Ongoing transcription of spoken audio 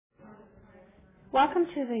Welcome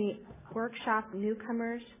to the workshop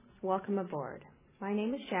Newcomers. Welcome aboard. My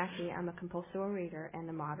name is Jackie. I'm a compulsive overeater and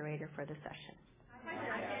the moderator for the session.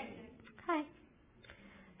 Hi.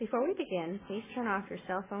 Before we begin, please turn off your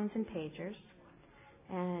cell phones and pagers.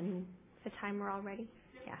 And the timer already?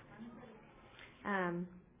 Yeah.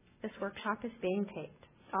 This workshop is being taped.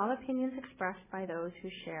 All opinions expressed by those who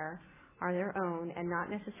share are their own and not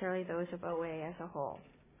necessarily those of OA as a whole.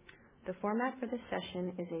 The format for this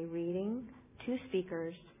session is a reading, 2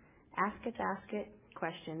 speakers, ask it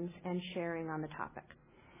questions, and sharing on the topic.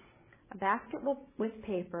 A basket with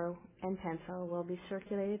paper and pencil will be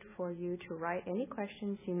circulated for you to write any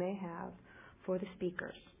questions you may have for the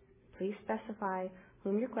speakers. Please specify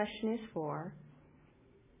whom your question is for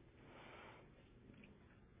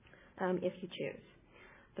if you choose.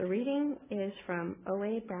 The reading is from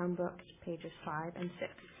OA Brown Book, pages 5 and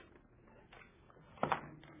 6.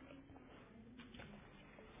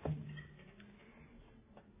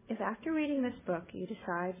 If after reading this book you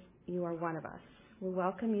decide you are one of us, we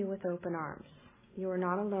welcome you with open arms. You are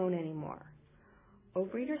not alone anymore.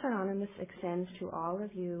 Overeaters Anonymous extends to all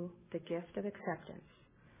of you the gift of acceptance.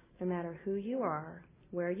 No matter who you are,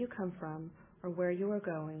 where you come from, or where you are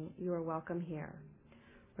going, you are welcome here.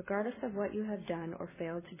 Regardless of what you have done or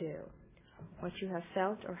failed to do, what you have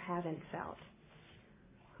felt or haven't felt,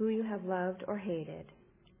 who you have loved or hated,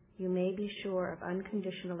 you may be sure of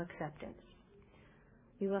unconditional acceptance.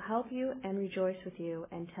 We will help you and rejoice with you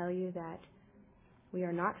and tell you that we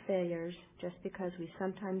are not failures just because we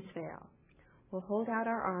sometimes fail. We'll hold out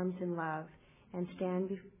our arms in love and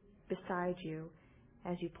stand beside you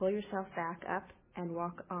as you pull yourself back up and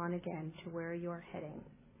walk on again to where you are heading.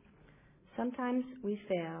 Sometimes we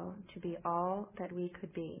fail to be all that we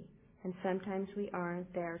could be, and sometimes we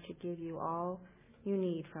aren't there to give you all you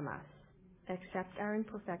need from us. Accept our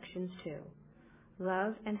imperfections too.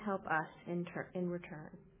 Love and help us in return.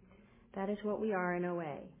 That is what we are in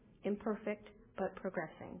OA, imperfect but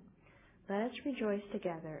progressing. Let us rejoice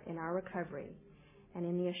together in our recovery and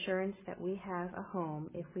in the assurance that we have a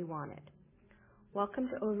home if we want it. Welcome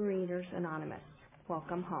to Overeaters Anonymous.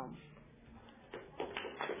 Welcome home.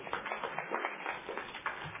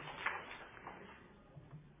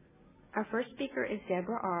 Our first speaker is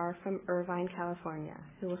Deborah R. from Irvine, California,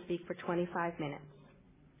 who will speak for 25 minutes.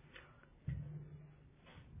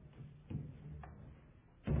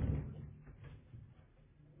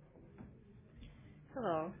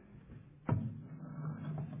 Hello.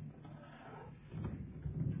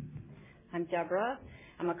 I'm Deborah.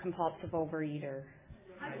 I'm a compulsive overeater.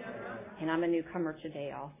 Hi, Deborah. And I'm a newcomer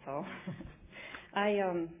today also. I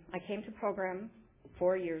came to program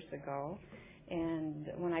 4 years ago, and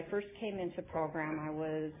when I first came into program, I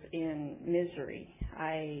was in misery.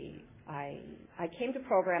 I came to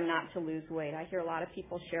program not to lose weight. I hear a lot of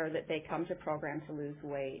people share that they come to program to lose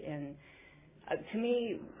weight, and to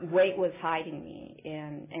me, weight was hiding me,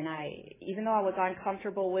 and I, even though I was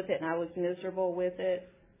uncomfortable with it and I was miserable with it,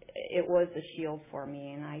 it was a shield for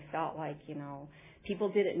me, and I felt like, people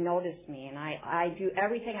didn't notice me, and I do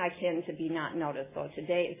everything I can to be not noticed. So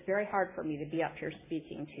today, it's very hard for me to be up here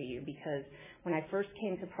speaking to you, because when I first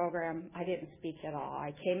came to program, I didn't speak at all.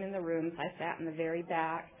 I came in the rooms, I sat in the very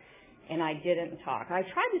back, and I didn't talk. I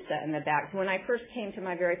tried to sit in the back. When I first came to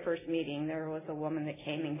my very first meeting, there was a woman that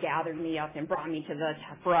came and gathered me up and brought me to the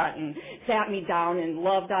front and sat me down and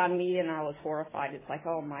loved on me, and I was horrified. It's like,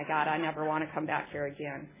 oh my God, I never want to come back here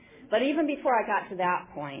again. But even before I got to that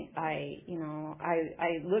point, I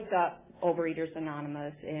looked up Overeaters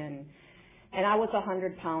Anonymous, and I was a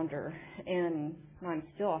 100-pounder, and I'm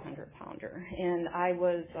still a 100-pounder, and I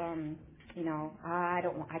was, I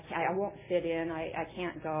won't fit in. I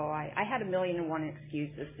can't go. I had 1,000,001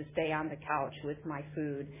 excuses to stay on the couch with my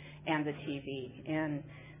food and the TV. And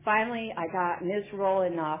finally, I got miserable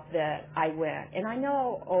enough that I went. And I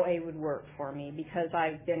know OA would work for me because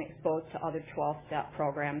I've been exposed to other 12-step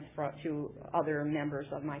programs to other members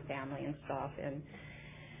of my family and stuff.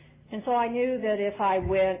 And so I knew that if I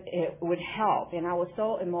went, it would help. And I was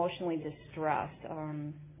so emotionally distressed.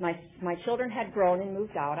 My children had grown and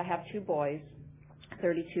moved out. I have 2 boys,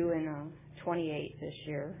 32 and 28 this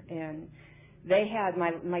year. And they had,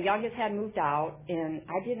 my youngest had moved out, and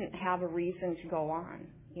I didn't have a reason to go on,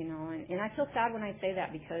 And I feel sad when I say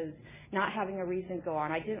that, because not having a reason to go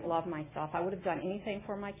on, I didn't love myself. I would have done anything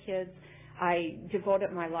for my kids. I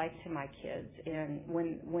devoted my life to my kids, and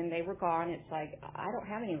when they were gone, it's like I don't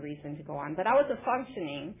have any reason to go on. But I was a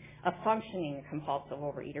functioning compulsive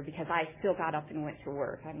overeater, because I still got up and went to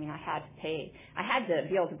work. I mean, I had to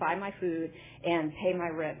be able to buy my food and pay my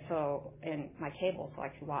rent and my cable so I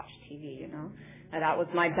could watch TV, that was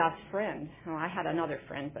my best friend. Well, I had another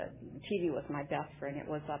friend, but TV was my best friend. It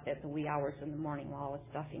was up at the wee hours in the morning while I was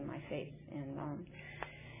stuffing my face. And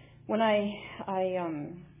when I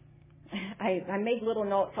made little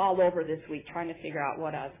notes all over this week trying to figure out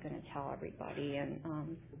what I was going to tell everybody, and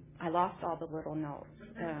I lost all the little notes.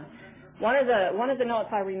 One of the notes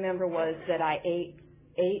I remember was that I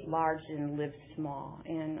ate large and lived small,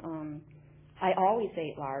 and I always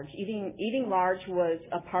ate large. Eating large was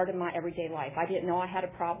a part of my everyday life. I didn't know I had a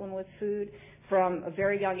problem with food from a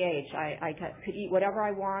very young age. I could eat whatever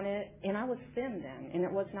I wanted, and I was thin then, and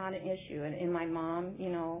it was not an issue. And my mom,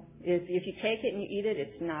 if you take it and you eat it,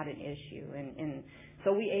 it's not an issue. And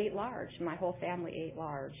so we ate large. My whole family ate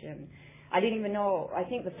large, and I didn't even know. I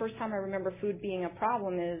think the first time I remember food being a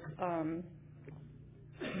problem is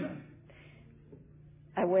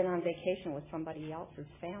I went on vacation with somebody else's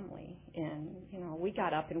family, and we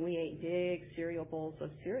got up and we ate big cereal bowls of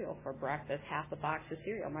cereal for breakfast, half a box of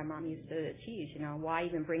cereal. My mom used to tease, why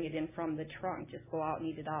even bring it in from the trunk? Just go out and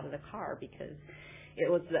eat it out of the car, because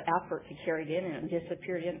it was the effort to carry it in, and it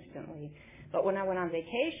disappeared instantly. But when I went on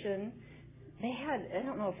vacation, they had, I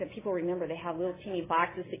don't know if people remember, they had little teeny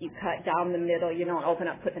boxes that you cut down the middle, and open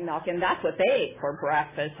up, put the milk in. That's what they ate for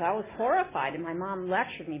breakfast. I was horrified, and my mom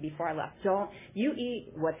lectured me before I left. Don't, you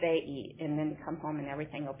eat what they eat, and then come home and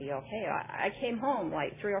everything will be okay. I came home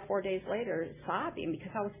like 3 or 4 days later sobbing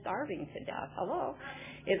because I was starving to death. Hello?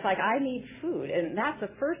 It's like I need food, and that's the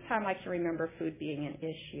first time I can remember food being an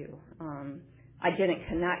issue. I didn't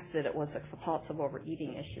connect that it was a compulsive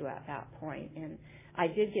overeating issue at that point, and I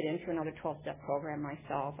did get into another 12-step program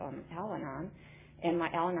myself, Al-Anon, and my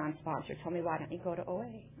Al-Anon sponsor told me, why don't you go to OA?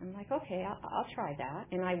 I'm like, okay, I'll try that.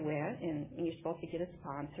 And I went, and you're supposed to get a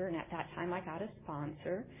sponsor, and at that time I got a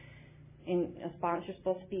sponsor. And a sponsor's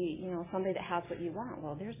supposed to be, somebody that has what you want.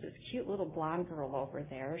 Well, there's this cute little blonde girl over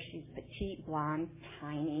there. She's petite, blonde,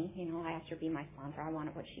 tiny. I asked her to be my sponsor. I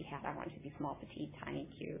wanted what she had. I wanted to be small, petite, tiny,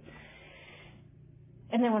 cute.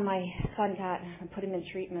 And then when my son I put him in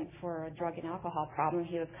treatment for a drug and alcohol problem,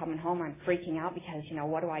 he was coming home. I'm freaking out because,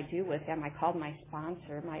 what do I do with him? I called my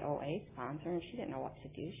sponsor, my OA sponsor, and she didn't know what to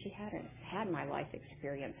do. She hadn't had my life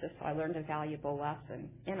experiences, so I learned a valuable lesson.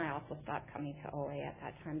 And I also stopped coming to OA at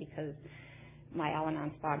that time because my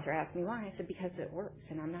Al-Anon sponsor asked me why. I said, because it works,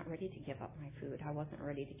 and I'm not ready to give up my food. I wasn't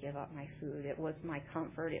ready to give up my food. It was my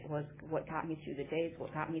comfort. It was what got me through the days,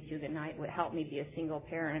 what got me through the night, what helped me be a single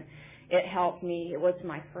parent. It helped me. It was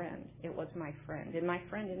my friend. It was my friend. And my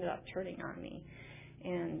friend ended up turning on me.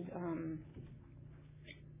 And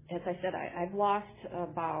as I said, I've lost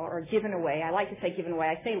or given away. I like to say given away.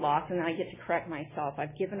 I say lost, and then I get to correct myself.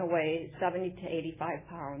 I've given away 70 to 85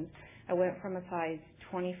 pounds. I went from a size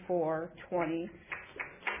 24, 20.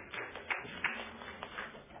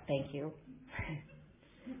 Thank you.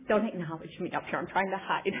 Don't acknowledge me up here. I'm trying to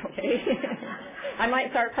hide, okay? I might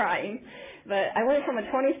start crying. But I went from a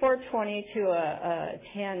 24-20 to a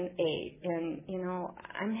 10-8. And,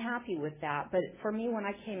 I'm happy with that. But for me, when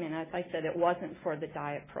I came in, as I said, it wasn't for the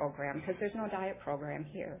diet program because there's no diet program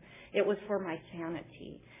here. It was for my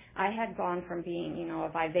sanity. I had gone from being, a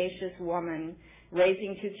vivacious woman,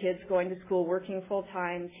 raising 2 kids, going to school, working full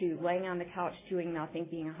time, to laying on the couch doing nothing,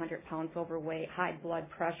 being 100 pounds overweight, high blood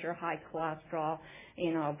pressure, high cholesterol,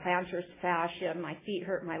 plantar fascia, my feet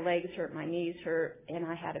hurt, my legs hurt, my knees hurt, and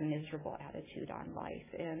I had a miserable attitude on life.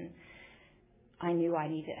 And I knew I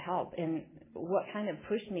needed help. And what kind of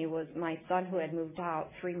pushed me was my son, who had moved out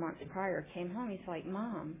 3 months prior, came home. He's like,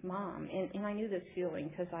 Mom. And I knew this feeling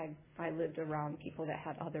because I lived around people that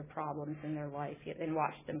had other problems in their life and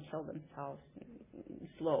watched them kill themselves,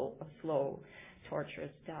 slow, torturous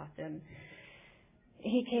death. And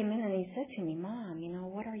he came in and he said to me, Mom,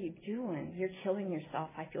 what are you doing? You're killing yourself.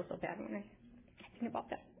 I feel so bad when I think about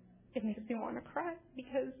that. It makes me want to cry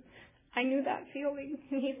because I knew that feeling.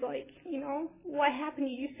 And he's like, what happened?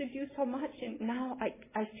 You used to do so much, and now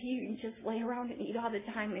I see you just lay around and eat all the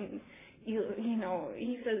time. And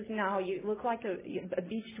he says, now you look like a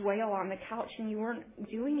beached whale on the couch, and you weren't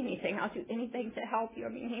doing anything. I'll do anything to help you.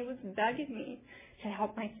 He was begging me to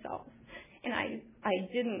help myself. And I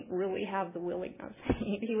didn't really have the willingness.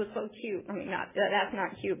 He was so cute. That's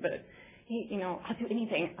not cute, but I'll do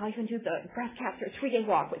anything. I'll even do the breast cancer 3-day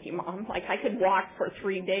walk with you, Mom. Like, I could walk for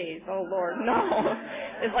 3 days. Oh, Lord, no.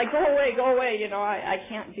 It's like, go away. I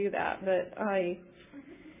can't do that. But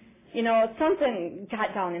something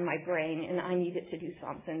got down in my brain, and I needed to do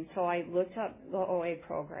something. So I looked up the OA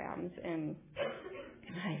programs, and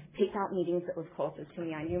I picked out meetings that was closest to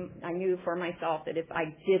me. I knew for myself that if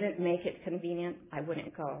I didn't make it convenient, I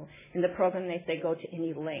wouldn't go. In the program, they say go to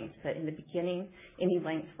any length, but in the beginning, any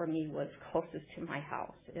length for me was closest to my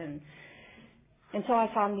house. And And so I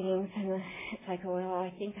found meetings, and it's like, well,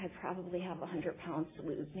 I think I probably have 100 pounds to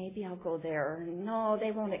lose. Maybe I'll go there. No,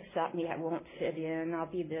 they won't accept me. I won't fit in.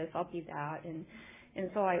 I'll be this. I'll be that. And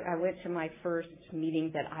so I went to my first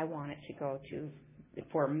meeting that I wanted to go to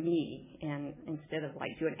for me, and instead of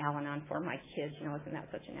like doing Al-Anon for my kids, isn't that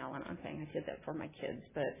such an Al-Anon thing? I did that for my kids,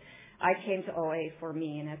 but I came to OA for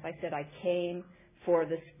me, and as I said, I came for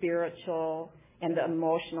the spiritual and the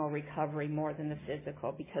emotional recovery more than the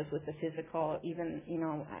physical, because with the physical, even,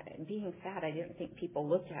 being fat, I didn't think people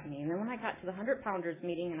looked at me. And then when I got to the 100-pounders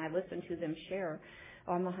meeting and I listened to them share,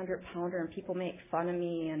 oh, I'm a 100-pounder, and people make fun of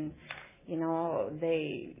me, and,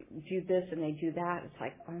 they do this and they do that, it's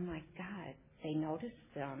like, oh my God, they noticed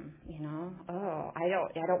them, oh, I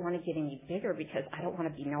don't want to get any bigger because I don't want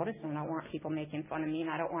to be noticed, and I don't want people making fun of me, and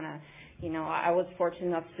I don't want to, I was fortunate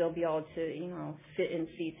enough to still be able to, fit in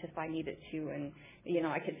seats if I needed to, and,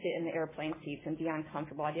 I could sit in the airplane seats and be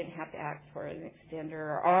uncomfortable. I didn't have to ask for an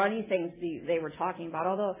extender or anything they were talking about,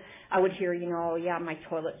 although I would hear, yeah, my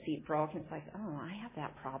toilet seat broke, and it's like, oh, I have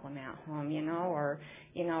that problem at home, or,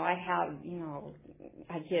 I have,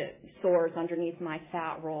 I get sores underneath my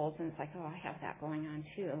fat rolls, and it's like, oh, I have that going on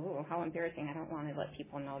too. Oh, how embarrassing. I don't want to let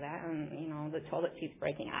people know that. And, the toilet seat's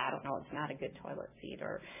breaking. I don't know. It's not a good toilet seat.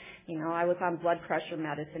 Or, I was on blood pressure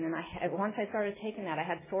medicine, and once I started taking that, I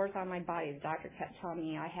had sores on my body. The doctor kept telling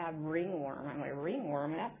me I have ringworm. I'm like,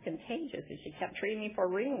 ringworm? That's contagious. And she kept treating me for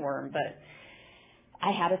ringworm, but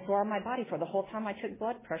I had a sore on my body for the whole time I took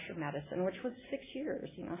blood pressure medicine, which was 6 years.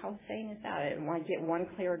 How insane is that? I want to get one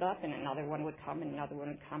cleared up, and another one would come, and another one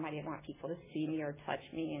would come. I didn't want people to see me or touch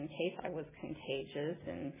me in case I was contagious.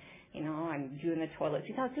 And, I'm doing the toilet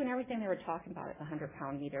seats. I was doing everything they were talking about at the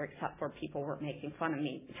 100-pound meter, except for people weren't making fun of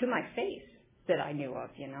me to my face that I knew of,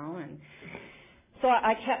 And so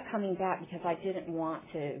I kept coming back because I didn't want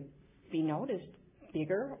to be noticed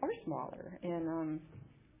bigger or smaller. And,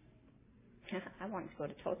 I wanted to go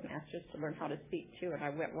to Toastmasters to learn how to speak too, and I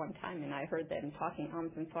went one time and I heard them talking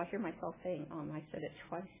and so I hear myself saying I said it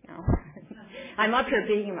twice now. I'm up here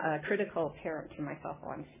being a critical parent to myself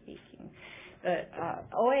while I'm speaking. But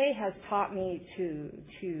OA has taught me to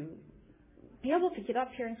be able to get up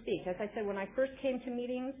here and speak. As I said, when I first came to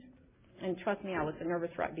meetings, and trust me, I was a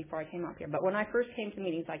nervous wreck before I came up here, but when I first came to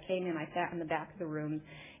meetings, I came in, I sat in the back of the room,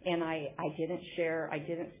 and I didn't share, I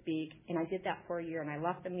didn't speak, and I did that for a year, and I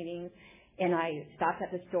left the meetings, and I stopped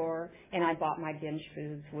at the store, and I bought my binge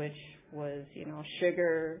foods, which was,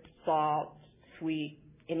 sugar, salt, sweet,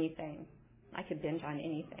 anything. I could binge on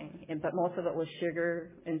anything, but most of it was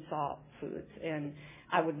sugar and salt foods. And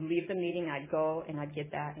I would leave the meeting, I'd go, and I'd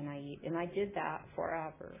get that, and I eat. And I did that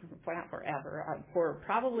forever. Well, not forever, for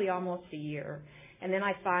probably almost a year. And then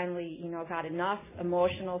I finally, got enough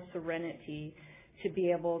emotional serenity to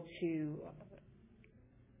be able to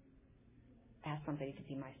ask somebody to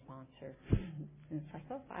be my sponsor. And it's like,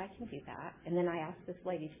 oh, I can do that. And then I asked this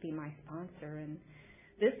lady to be my sponsor, and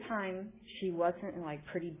this time she wasn't like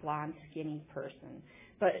pretty blonde, skinny person,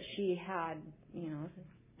 but she had,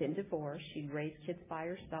 been divorced. She'd raised kids by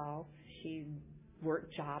herself. She'd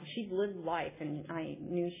worked jobs. She'd lived life, and I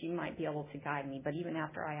knew she might be able to guide me. But even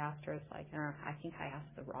after I asked her, it's like, I think I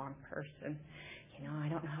asked the wrong person. I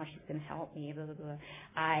don't know how she's going to help me. Blah, blah, blah.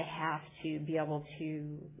 I have to be able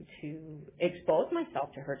to expose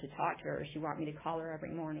myself to her, to talk to her. She wanted me to call her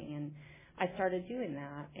every morning, and I started doing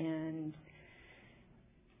that. And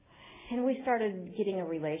we started getting a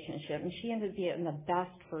relationship, and she ended up being the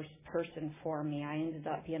best first person for me. I ended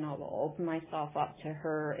up being able to open myself up to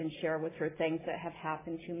her and share with her things that have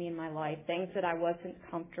happened to me in my life, things that I wasn't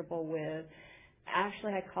comfortable with.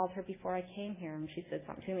 Actually, I called her before I came here, and she said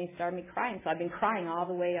something to me and started me crying. So I've been crying all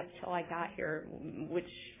the way up till I got here, which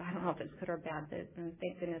I don't know if it's good or bad, but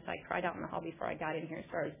thank goodness I cried out in the hall before I got in here and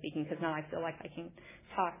started speaking, because now I feel like I can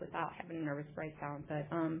talk without having a nervous breakdown. But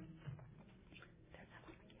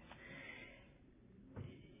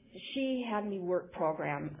she had me work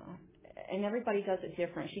program, and everybody does it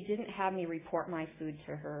different. She didn't have me report my food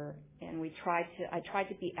to her, and I tried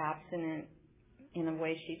to be abstinent in a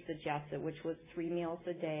way she suggested, which was 3 meals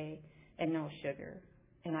a day and no sugar.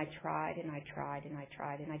 And I tried and I tried and I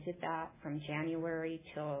tried, and I did that from January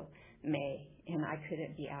till May, and I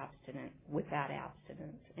couldn't be abstinent with that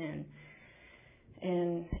abstinence.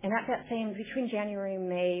 And at that same, between January and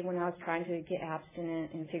May, when I was trying to get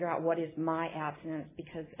abstinent and figure out what is my abstinence,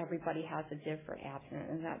 because everybody has a different abstinence,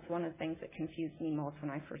 and that's one of the things that confused me most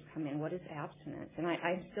when I first come in. What is abstinence? And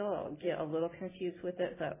I still get a little confused with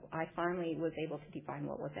it, but I finally was able to define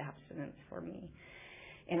what was abstinence for me.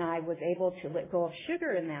 And I was able to let go of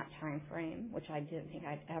sugar in that time frame, which I didn't think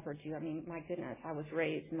I'd ever do. I mean, my goodness, I was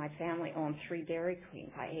raised, my family owned 3 Dairy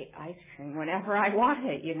Queens. I ate ice cream whenever I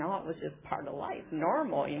wanted, you know. It was just part of life,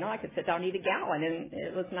 normal, you know. I could sit down and eat a gallon, and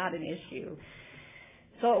it was not an issue.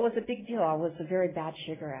 So it was a big deal. I was a very bad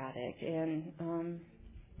sugar addict, and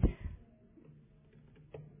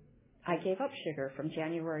I gave up sugar from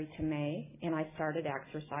January to May, and I started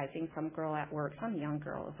exercising. Some girl at work, some young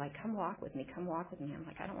girl, was like, come walk with me, come walk with me. I'm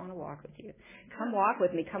like, I don't want to walk with you. Come walk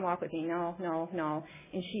with me, come walk with me. No, no, no.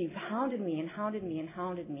 And she hounded me and hounded me and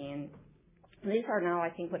hounded me. And these are now, I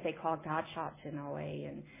think, what they call God shots in OA.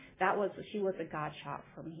 And she was a God shot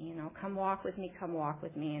for me, you know. Come walk with me, come walk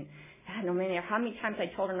with me. And no matter how many times I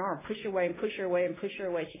told her, no, push her away and push her away and push her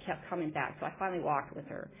away, she kept coming back. So I finally walked with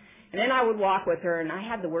her. And then I would walk with her, and I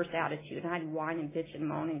had the worst attitude. And I'd whine and bitch and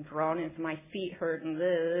moan and groan, and my feet hurt,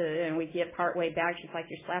 and we'd get part way back. She's like,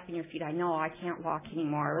 you're slapping your feet. I know, I can't walk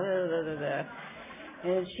anymore.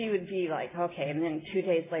 And she would be like, okay. And then 2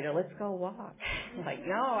 days later, let's go walk. I'm like,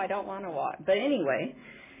 no, I don't want to walk. But anyway,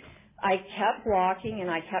 I kept walking, and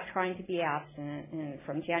I kept trying to be abstinent, and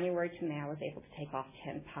from January to May, I was able to take off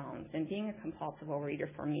 10 pounds. And being a compulsive overeater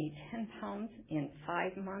for me, 10 pounds in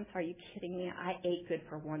 5 months, are you kidding me? I ate good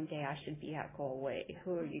for 1 day. I should be at goal weight.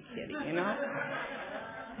 Who are you kidding, you know?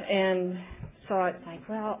 And so it's like,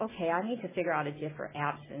 well, okay, I need to figure out a different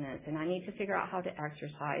abstinence, and I need to figure out how to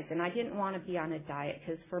exercise. And I didn't want to be on a diet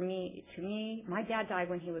because to me, my dad died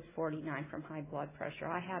when he was 49 from high blood pressure.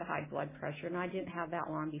 I had high blood pressure, and I didn't have that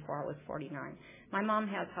long before I was 49. My mom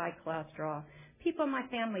has high cholesterol. People in my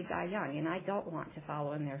family die young, and I don't want to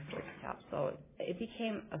follow in their footsteps. So it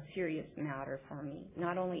became a serious matter for me,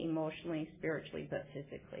 not only emotionally, spiritually, but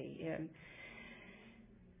physically. And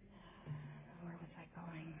where was I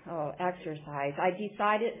going? Oh, exercise. I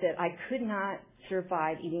decided that I could not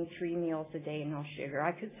survive eating 3 meals a day and no sugar.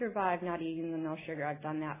 I could survive not eating the no sugar. I've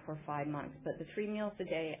done that for 5 months. But the 3 meals a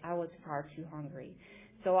day, I was far too hungry.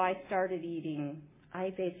 So I started eating, I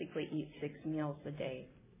basically eat 6 meals a day.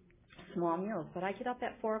 Small meals. But I get up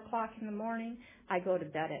at 4 o'clock in the morning. I go to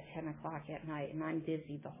bed at 10 o'clock at night, and I'm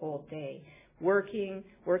busy the whole day. Working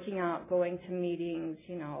out, going to meetings,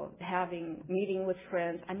 you know, meeting with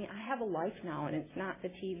friends. I mean, I have a life now, and it's not the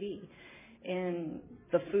TV and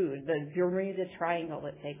the food, the Bermuda Triangle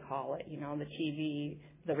that they call it, you know, the TV,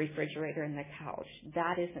 the refrigerator, and the couch.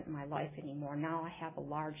 That isn't my life anymore. Now I have a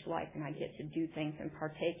large life, and I get to do things and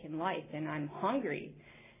partake in life, and I'm hungry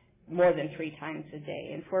more than 3 times a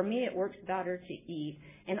day. And for me, it works better to eat.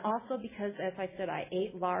 And also because, as I said, I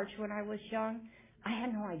ate large when I was young, I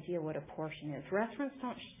had no idea what a portion is. Restaurants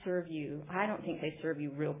don't serve you, I don't think they serve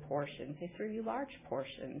you real portions. They serve you large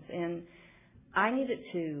portions. And I needed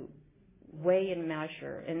to weigh and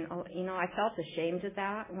measure. And, you know, I felt ashamed of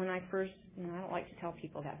that when I first, you know, I don't like to tell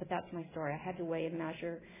people that, but that's my story. I had to weigh and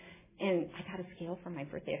measure. And I got a scale for my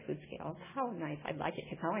birthday, a food scale. How nice. I'd like it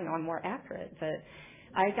because now I know I'm more accurate. But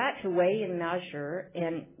I got to weigh and measure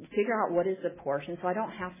and figure out what is the portion so I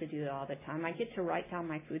don't have to do it all the time. I get to write down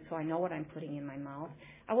my food so I know what I'm putting in my mouth.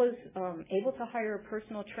 I was able to hire a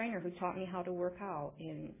personal trainer who taught me how to work out.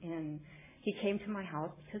 And he came to my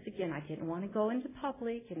house because, again, I didn't want to go into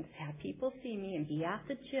public and have people see me and be at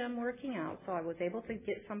the gym working out. So I was able to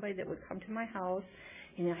get somebody that would come to my house.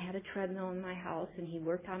 And I had a treadmill in my house, and he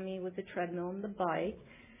worked on me with the treadmill and the bike.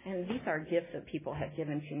 And these are gifts that people have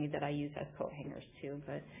given to me that I use as coat hangers too,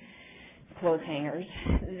 but clothes hangers.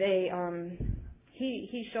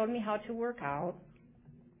 He showed me how to work out,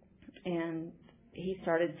 and he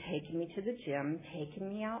started taking me to the gym, taking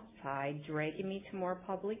me outside, dragging me to more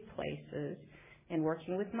public places, and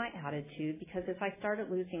working with my attitude. Because as I started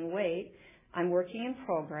losing weight, I'm working in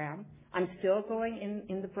program. I'm still going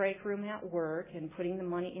in the break room at work and putting the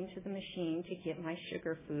money into the machine to get my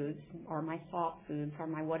sugar foods or my salt foods or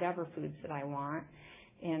my whatever foods that I want.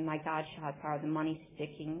 And my God shots are the money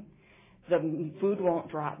sticking. The food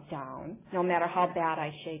won't drop down no matter how bad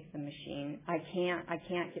I shake the machine. I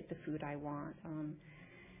can't get the food I want.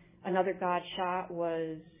 Another God shot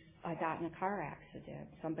was I got in a car accident.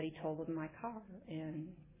 Somebody totaled my car, and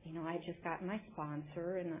you know I had just gotten my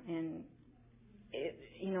sponsor and it,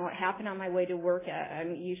 you know, it happened on my way to work. I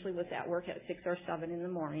usually was at work at 6 or 7 in the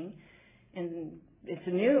morning, and it's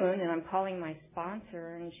noon, and I'm calling my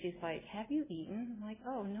sponsor, and she's like, "Have you eaten?" I'm like,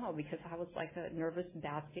 "Oh no," because I was like a nervous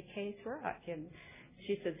basket case wreck. And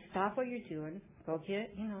she said, "Stop what you're doing. Go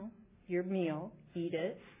get, you know, your meal, eat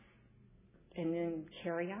it, and then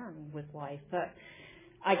carry on with life." But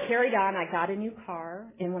I carried on. I got a new car,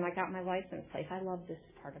 and when I got my license plate, I love this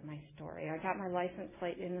part of my story. I got my license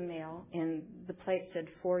plate in the mail, and the plate said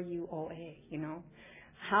 4UOA, you know.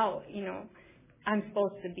 How, you know, I'm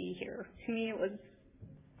supposed to be here. To me, it was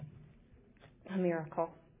a miracle,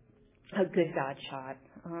 a good God shot.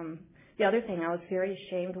 The other thing, I was very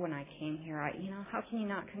ashamed when I came here. How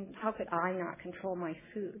could I not control my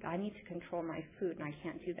food? I need to control my food, and I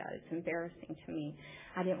can't do that. It's embarrassing to me.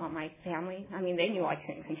 I didn't want my family. They knew I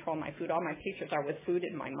couldn't control my food. All my pictures are with food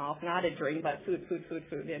in my mouth, not a drink, but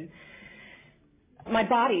food. And my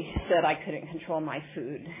body said I couldn't control my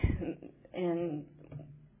food. And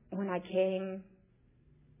when I came,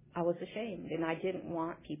 I was ashamed, and I didn't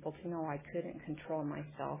want people to know I couldn't control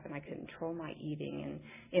myself and I couldn't control my eating.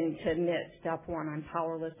 And to admit, step one, I'm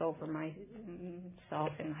powerless over myself,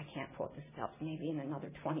 and I can't quote the steps. Maybe in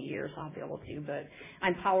another 20 years I'll be able to, but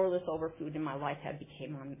I'm powerless over food, and my life had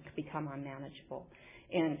become unmanageable.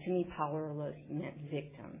 And to me, powerless meant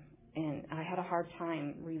victim. And I had a hard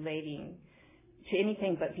time relating to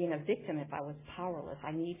anything but being a victim if I was powerless.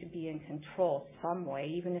 I need to be in control some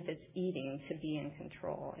way, even if it's eating, to be in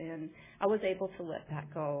control. And I was able to let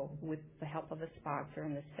that go with the help of a sponsor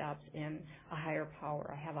and the steps and a higher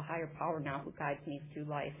power. I have a higher power now who guides me through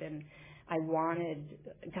life, and I wanted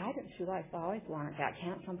guidance through life. I always wanted that.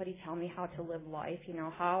 Can't somebody tell me how to live life?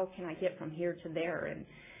 How can I get from here to there? And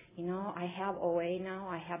I have OA now.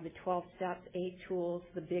 I have the 12 steps, 8 tools,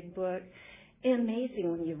 the big book. It's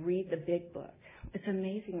amazing when you read the big book. It's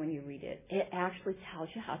amazing when you read it. It actually tells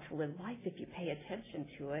you how to live life if you pay attention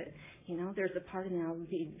to it. There's a part of it that will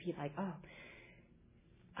be like, oh,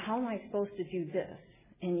 how am I supposed to do this?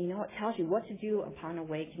 And it tells you what to do upon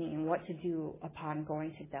awakening and what to do upon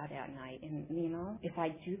going to bed at night. And if I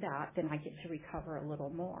do that, then I get to recover a little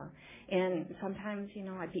more. And sometimes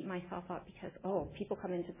I beat myself up because people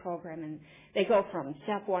come into program and they go from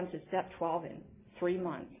step 1 to step 12 in 3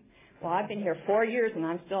 months. Well, I've been here 4 years and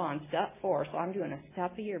I'm still on step 4, so I'm doing a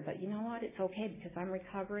step a year. But you know what? It's okay because I'm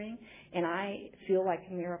recovering and I feel like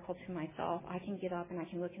a miracle to myself. I can get up and I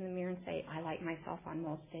can look in the mirror and say, I like myself on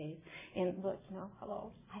most days. And look,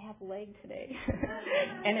 hello, I have a leg today.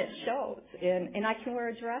 And it shows. And I can wear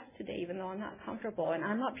a dress today even though I'm not comfortable. And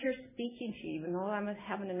I'm up here speaking to you even though I'm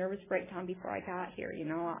having a nervous breakdown before I got here.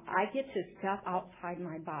 I get to step outside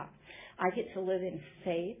my box. I get to live in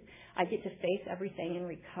faith. I get to face everything and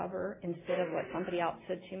recover instead of what somebody else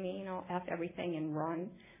said to me, F everything and run.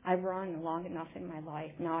 I've run long enough in my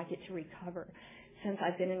life. Now I get to recover. Since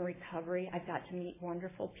I've been in recovery, I've got to meet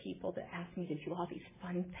wonderful people that ask me to do all these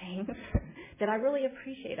fun things that I really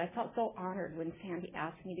appreciate. I felt so honored when Sandy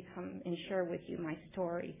asked me to come and share with you my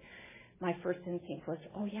story. My first instinct was,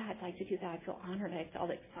 oh yeah, I'd like to do that. I feel honored. I felt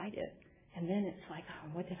excited. And then it's like,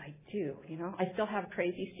 what did I do? I still have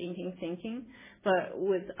crazy stinking thinking, but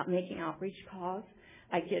with making outreach calls,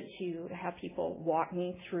 I get to have people walk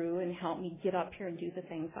me through and help me get up here and do the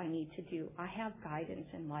things I need to do. I have guidance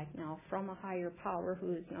in life now from a higher power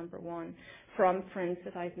who is number one, from friends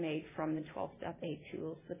that I've made, from the 12-step 8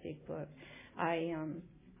 tools, the big book.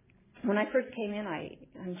 When I first came in,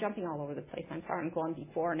 I'm jumping all over the place. I'm sorry, I'm going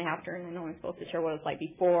before and after, and I know I'm supposed to share what it was like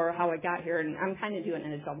before, how I got here, and I'm kind of doing it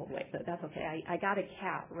in a double way, but that's okay. I got a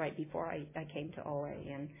cat right before I came to OA,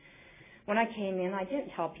 and when I came in, I didn't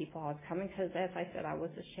tell people I was coming because, as I said, I was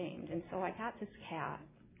ashamed, and so I got this cat,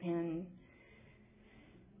 and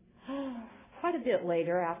quite a bit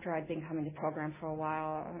later, after I'd been coming to program for a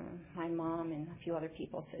while, my mom and a few other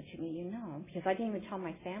people said to me, because I didn't even tell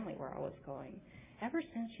my family where I was going, ever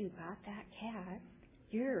since you got that cat,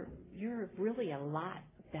 you're really a lot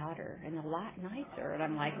better and a lot nicer. And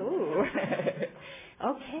I'm like, ooh,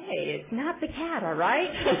 okay, it's not the cat, all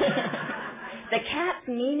right? The cat's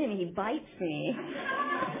mean and he bites me.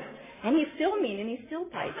 And he's still mean and he still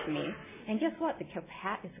bites me. And guess what? The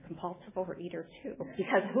cat is a compulsive overeater too.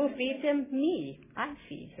 Because who feeds him? Me. I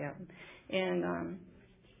feed him. And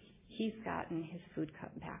he's gotten his food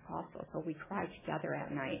cut back also, so we cry together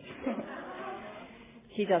at night.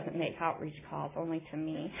 He doesn't make outreach calls, only to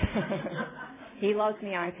me. He loves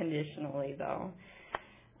me unconditionally, though.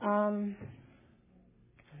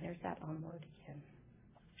 There's that word again.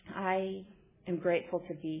 I am grateful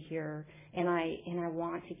to be here, and I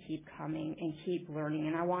want to keep coming and keep learning,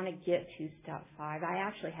 and I want to get to step 5. I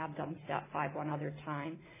actually have done step 5 one other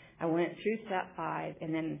time. I went through step 5,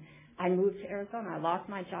 and then I moved to Arizona. I lost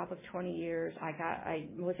my job of 20 years. I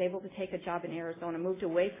was able to take a job in Arizona, moved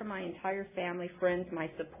away from my entire family, friends, my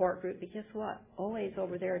support group. But guess what? OA's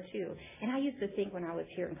over there too. And I used to think when I was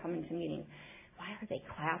here and coming to meetings, why are they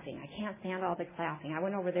clapping? I can't stand all the clapping. I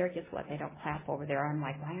went over there. Guess what? They don't clap over there. I'm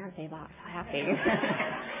like, why aren't they clapping?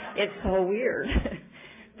 It's so weird.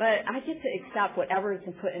 But I get to accept whatever is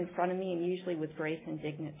put in front of me, and usually with grace and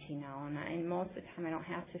dignity now. And most of the time, I don't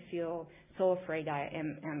have to feel so afraid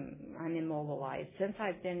I'm immobilized. Since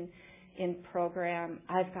I've been in program.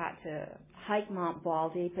 I've got to hike Mount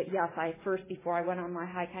Baldy, but yes, before I went on my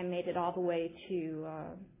hike, I made it all the way to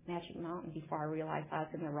Magic Mountain before I realized I was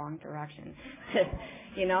in the wrong direction.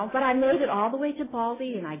 But I made it all the way to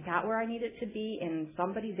Baldy, and I got where I needed to be, and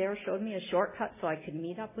somebody there showed me a shortcut so I could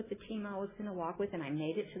meet up with the team I was going to walk with, and I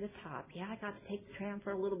made it to the top. Yeah, I got to take the tram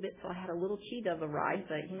for a little bit, so I had a little cheat of a ride,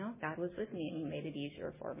 but, God was with me, and He made it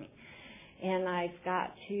easier for me. And I've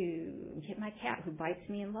got to get my cat who bites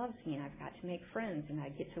me and loves me, and I've got to make friends, and I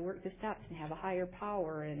get to work the steps and have a higher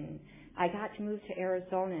power. And I got to move to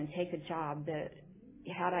Arizona and take a job that,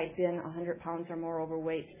 had I been 100 pounds or more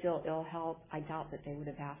overweight, still ill health, I doubt that they would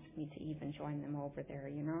have asked me to even join them over there,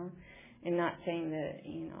 And not saying that,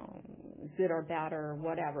 good or bad or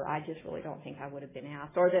whatever. I just really don't think I would have been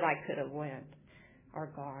asked, or that I could have went or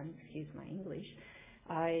gone, excuse my English.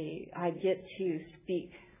 I get to speak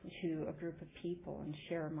to a group of people and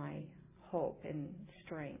share my hope and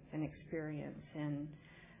strength and experience, and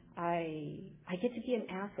I get to be an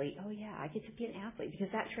athlete. Oh yeah, I get to be an athlete because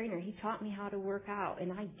that trainer, he taught me how to work out,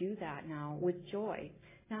 and I do that now with joy.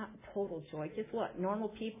 Not total joy. Guess what? Normal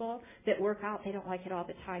people that work out, they don't like it all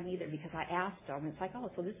the time either because I asked them. It's like, oh,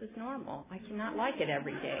 so this is normal. I cannot like it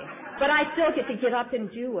every day. But I still get to get up and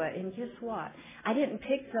do it. And guess what? I didn't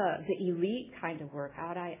pick the elite kind of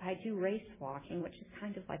workout. I do race walking, which is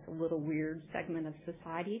kind of like a little weird segment of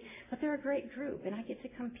society. But they're a great group, and I get to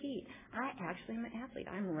compete. I actually am an athlete.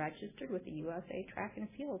 I'm registered with the USA Track and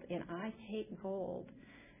Field, and I take gold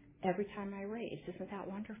every time I race. Isn't that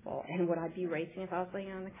wonderful? And would I be racing if I was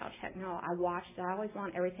laying on the couch? Heck no. I always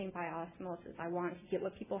want everything by osmosis. I wanted to get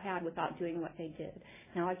what people had without doing what they did.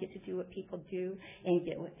 Now I get to do what people do and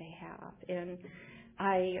get what they have. And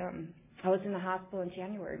I was in the hospital in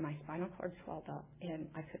January. My spinal cord swelled up, and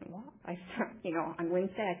I couldn't walk. On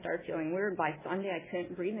Wednesday I started feeling weird. By Sunday I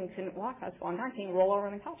couldn't breathe and couldn't walk. I was falling down. I couldn't roll over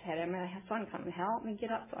on the couch. I had my son come and help me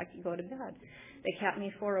get up so I could go to bed. They kept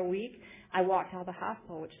me for a week. I walked out of the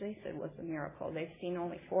hospital, which they said was a miracle. They've seen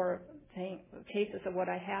only 4 cases of what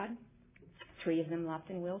I had. 3 of them left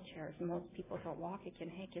in wheelchairs. Most people don't walk again.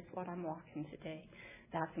 Hey, guess what? I'm walking today.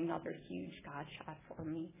 That's another huge God shot for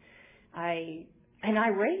me. I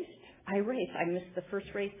raced. I missed the first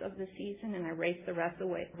race of the season, and I raced the rest of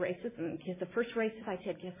the races. And because the first races I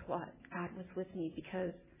did, guess what? God was with me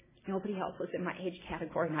because nobody else was in my age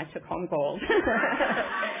category, and I took home gold.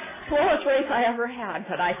 Slowest race I ever had,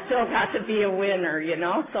 but I still got to be a winner,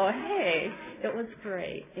 So, hey, it was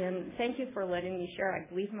great. And thank you for letting me share. I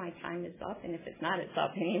believe my time is up, and if it's not, it's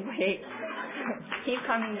up anyway. Keep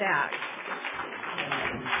coming back.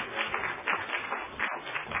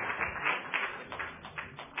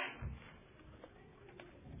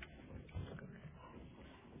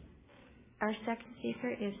 Our second speaker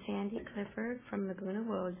is Sandy Clifford from Laguna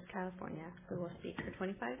Woods, California, who will speak for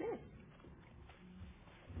 25 minutes.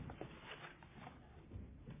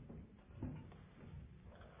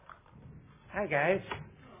 Hi, guys.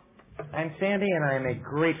 I'm Sandy, and I'm a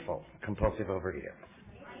grateful compulsive overeater.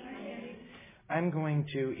 I'm going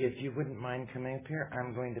to, if you wouldn't mind coming up here,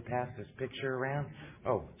 I'm going to pass this picture around.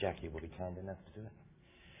 Oh, Jackie will be kind enough to do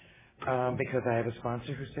it. Because I have a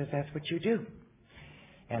sponsor who says that's what you do.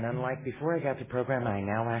 And unlike before I got the program, I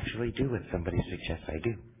now actually do what somebody suggests I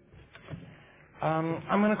do.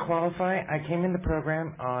 I'm going to qualify. I came in the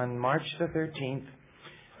program on March the 13th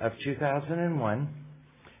of 2001,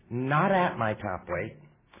 not at my top weight.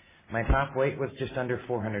 My top weight was just under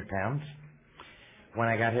 400 pounds. When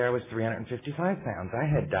I got here, I was 355 pounds. I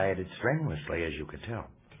had dieted strenuously, as you could tell.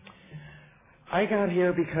 I got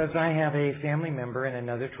here because I have a family member in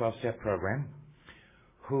another 12-step program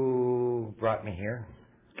who brought me here,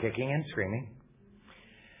 kicking and screaming.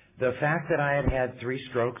 The fact that I had had 3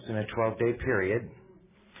 strokes in a 12-day period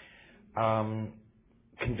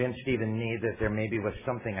convinced even me that there maybe was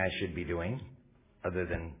something I should be doing other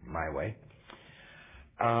than my way.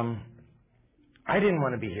 I didn't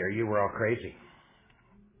want to be here. You were all crazy.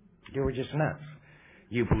 You were just nuts.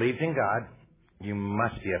 You believed in God. You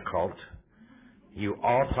must be a cult. You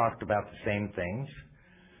all talked about the same things.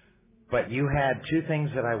 But you had 2 things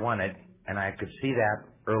that I wanted, and I could see that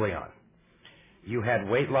early on. You had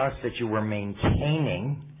weight loss that you were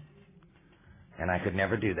maintaining, and I could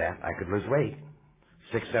never do that. I could lose weight,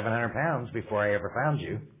 600-700 pounds before I ever found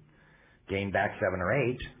you, gain back 7 or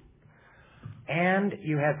 8, and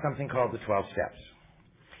you had something called the 12 steps.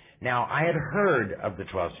 Now, I had heard of the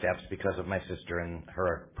 12 steps because of my sister and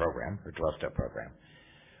her program, her 12-step program,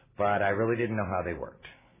 but I really didn't know how they worked.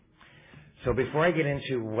 So before I get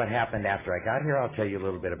into what happened after I got here, I'll tell you a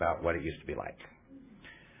little bit about what it used to be like.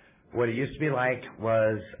 What it used to be like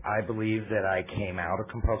was, I believe that I came out a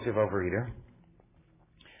compulsive overeater.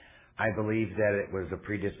 I believe that it was a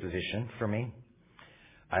predisposition for me.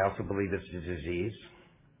 I also believe it's a disease.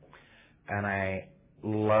 And I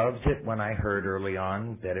loved it when I heard early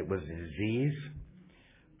on that it was a disease.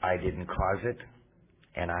 I didn't cause it,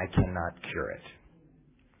 and I cannot cure it.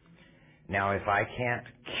 Now, if I can't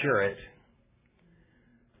cure it,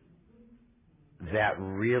 that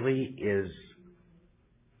really is,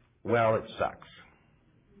 well, it sucks.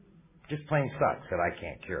 Just plain sucks that I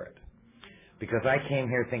can't cure it. Because I came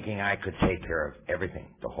here thinking I could take care of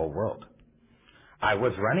everything, the whole world. I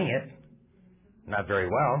was running it, not very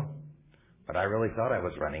well, but I really thought I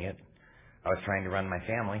was running it. I was trying to run my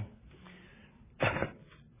family. I'm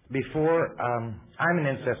an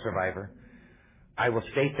incest survivor. I will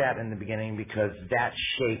state that in the beginning because that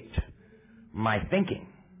shaped my thinking.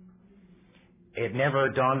 It never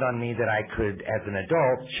dawned on me that I could, as an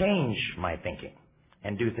adult, change my thinking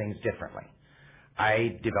and do things differently.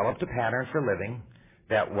 I developed a pattern for living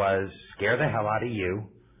that was scare the hell out of you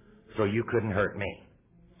so you couldn't hurt me.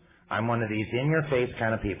 I'm one of these in-your-face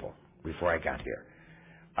kind of people before I got here.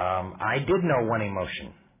 I did know one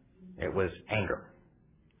emotion. It was anger.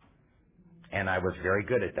 And I was very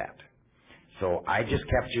good at that. So I just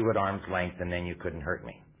kept you at arm's length and then you couldn't hurt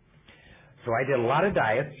me. So I did a lot of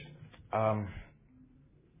diets. I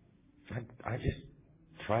just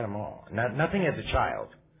tried them all. Nothing as a child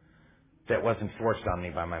that wasn't forced on me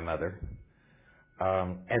by my mother.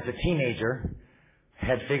 As a teenager,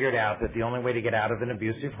 had figured out that the only way to get out of an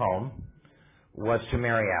abusive home was to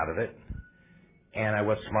marry out of it. And I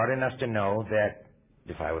was smart enough to know that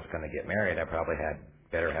if I was going to get married, I probably had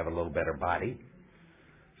better have a little better body.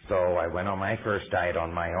 So I went on my first diet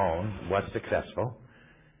on my own, was successful.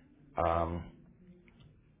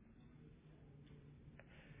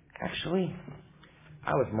 Actually,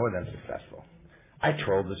 I was more than successful. I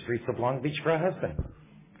trolled the streets of Long Beach for a husband.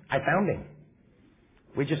 I found him.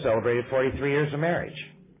 We just celebrated 43 years of marriage.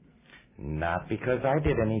 Not because I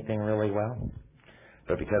did anything really well,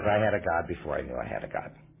 but because I had a God before I knew I had a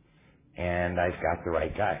God. And I've got the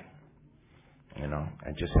right guy. You know,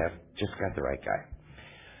 I just got the right guy.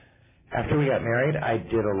 After we got married, I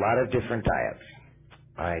did a lot of different diets.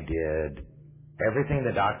 I did everything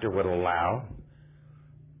the doctor would allow.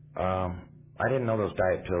 I didn't know those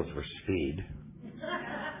diet pills were speed.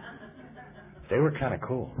 They were kind of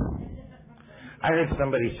cool. I heard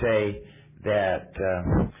somebody say that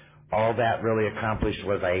all that really accomplished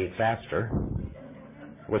was I ate faster,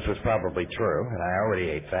 which was probably true, and I already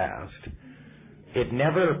ate fast. It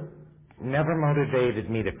never motivated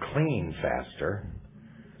me to clean faster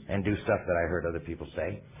and do stuff that I heard other people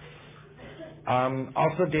say.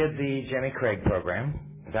 Also did the Jenny Craig program.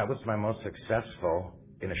 That was my most successful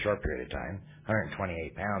in a short period of time,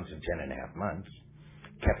 128 pounds in 10 and a half months.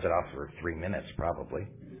 Kept it off for 3 minutes probably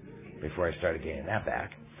before I started gaining that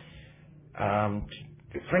back.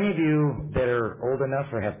 For any of you that are old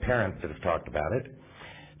enough or have parents that have talked about it,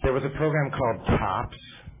 there was a program called TOPS.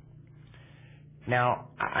 Now,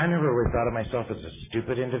 I never really thought of myself as a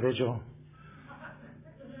stupid individual,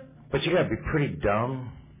 but you got to be pretty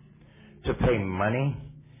dumb to pay money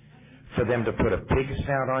for them to put a pig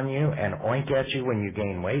snout on you and oink at you when you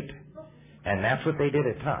gain weight. And that's what they did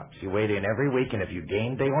at TOPS. You weighed in every week, and if you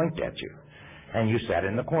gained, they oinked at you. And you sat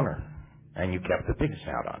in the corner, and you kept the pig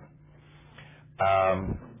snout on.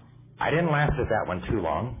 I didn't last at that one too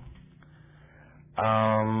long.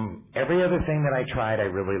 Every other thing that I tried, I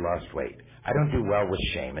really lost weight. I don't do well with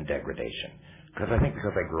shame and degradation, because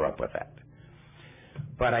I grew up with that.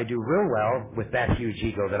 But I do real well with that huge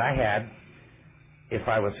ego that I had. If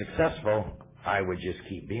I was successful, I would just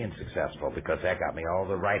keep being successful because that got me all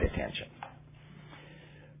the right attention.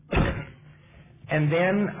 And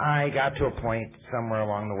then I got to a point somewhere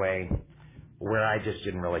along the way where I just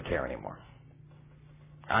didn't really care anymore.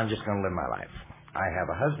 I'm just going to live my life. I have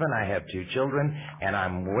a husband, I have 2 children, and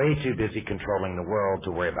I'm way too busy controlling the world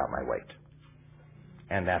to worry about my weight.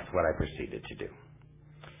 And that's what I proceeded to do.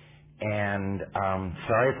 And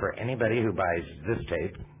sorry for anybody who buys this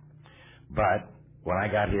tape, but when I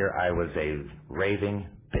got here, I was a raving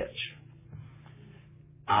bitch.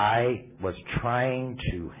 I was trying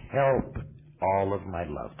to help all of my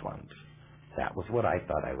loved ones. That was what I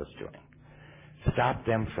thought I was doing. Stop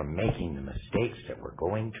them from making the mistakes that were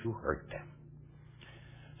going to hurt them.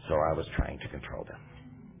 So I was trying to control them.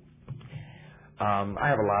 I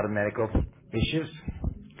have a lot of medical issues.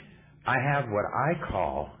 I have what I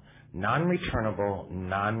call non-returnable,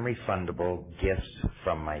 non-refundable gifts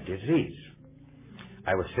from my disease.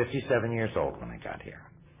 I was 57 years old when I got here.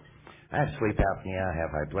 I have sleep apnea, I have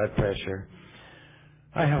high blood pressure,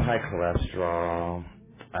 I have high cholesterol,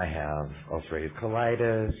 I have ulcerative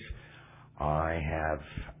colitis, I have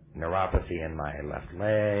neuropathy in my left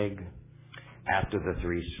leg. After the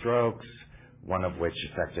 3 strokes, one of which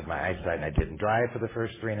affected my eyesight, and I didn't drive for the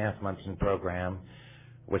first 3.5 months in the program,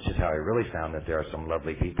 which is how I really found that there are some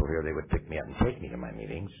lovely people here. They would pick me up and take me to my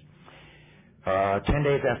meetings. 10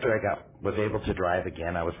 days after I was able to drive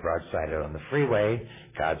again, I was broadsided on the freeway.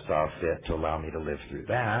 God saw fit to allow me to live through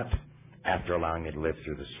that. After allowing me to live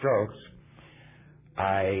through the strokes,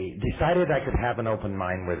 I decided I could have an open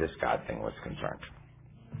mind where this God thing was concerned.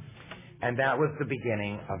 And that was the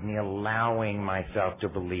beginning of me allowing myself to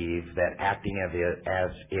believe that acting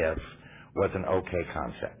as if was an okay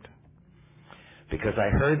concept. Because I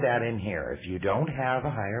heard that in here. If you don't have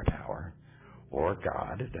a higher power, or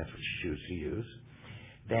God, if that's what you choose to use,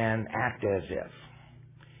 then act as if.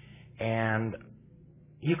 And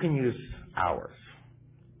you can use hours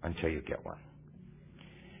until you get one.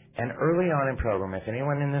 And early on in program, if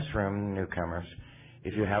anyone in this room, newcomers,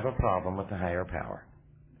 if you have a problem with the higher power,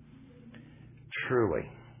 truly,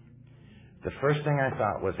 the first thing I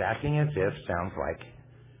thought was acting as if sounds like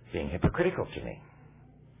being hypocritical to me.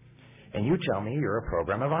 And you tell me you're a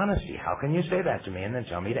program of honesty. How can you say that to me and then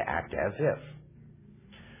tell me to act as if?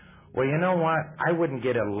 Well, you know what? I wouldn't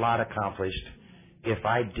get a lot accomplished if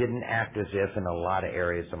I didn't act as if in a lot of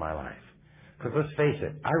areas of my life. Because let's face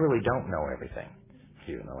it, I really don't know everything,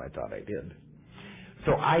 even though I thought I did.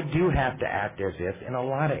 So I do have to act as if in a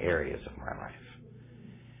lot of areas of my life.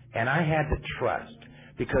 And I had to trust,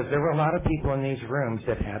 because there were a lot of people in these rooms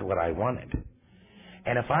that had what I wanted.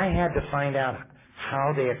 And if I had to find out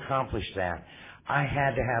how they accomplished that, I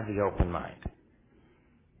had to have the open mind.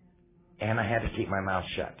 And I had to keep my mouth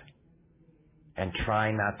shut and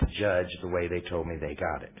try not to judge the way they told me they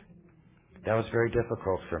got it. That was very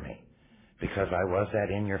difficult for me, because I was that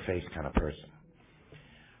in-your-face kind of person.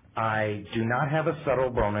 I do not have a subtle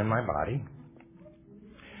bone in my body.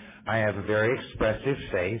 I have a very expressive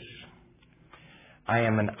face. I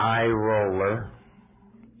am an eye roller.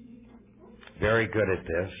 Very good at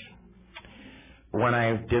this. When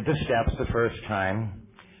I did the steps the first time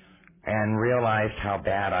and realized how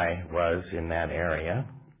bad I was in that area,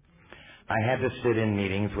 I had to sit in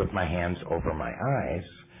meetings with my hands over my eyes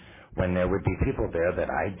when there would be people there that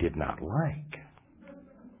I did not like.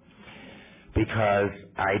 Because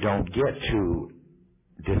I don't get to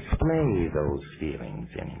display those feelings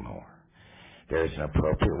anymore. There's an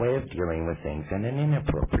appropriate way of dealing with things and an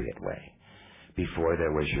inappropriate way. Before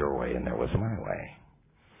there was your way and there was my way.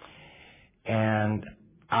 And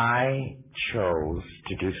I chose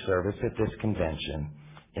to do service at this convention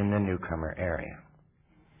in the newcomer area.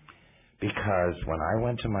 Because when I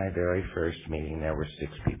went to my very first meeting, there were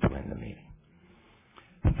 6 people in the meeting.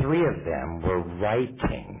 3 of them were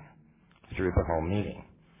writing through the whole meeting.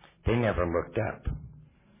 They never looked up.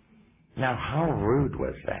 Now, how rude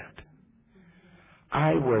was that?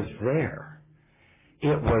 I was there.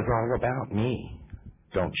 It was all about me,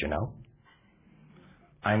 don't you know?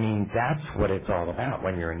 I mean, that's what it's all about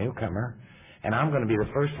when you're a newcomer. And I'm going to be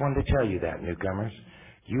the first one to tell you that, newcomers.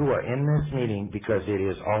 You are in this meeting because it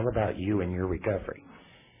is all about you and your recovery.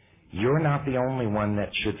 You're not the only one that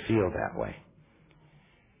should feel that way.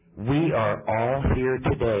 We are all here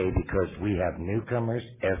today because we have newcomers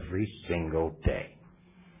every single day.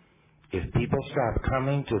 If people stop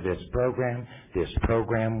coming to this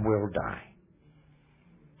program will die.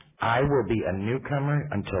 I will be a newcomer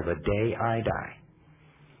until the day I die.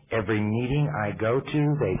 Every meeting I go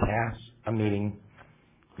to, they pass a meeting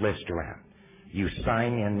list around. You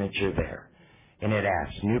sign in that you're there. And it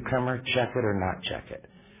asks, newcomer, check it or not check it.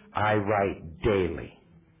 I write daily.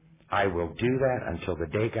 I will do that until the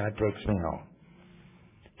day God takes me home.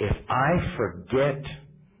 If I forget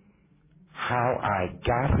how I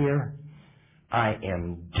got here, I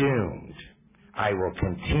am doomed. I will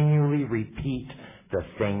continually repeat the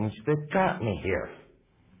things that got me here.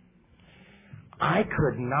 I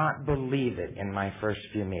could not believe it in my first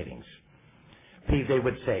few meetings. They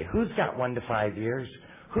would say, who's got 1 to 5 years?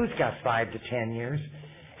 Who's got 5 to 10 years?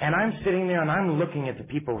 And I'm sitting there and I'm looking at the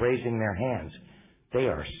people raising their hands. They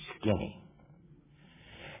are skinny.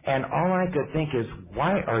 And all I could think is,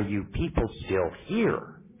 why are you people still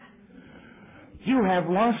here? You have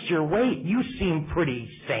lost your weight. You seem pretty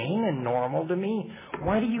sane and normal to me.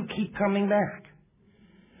 Why do you keep coming back?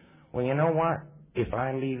 Well, you know what? If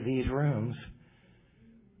I leave these rooms,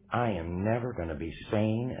 I am never going to be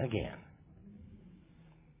sane again.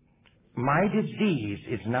 My disease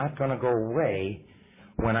is not going to go away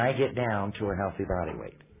when I get down to a healthy body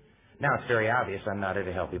weight. Now, it's very obvious I'm not at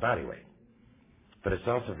a healthy body weight. But it's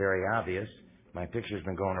also very obvious, my picture's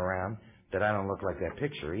been going around, that I don't look like that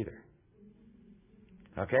picture either.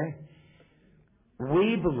 Okay?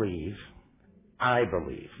 We believe, I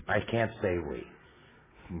believe, I can't say we,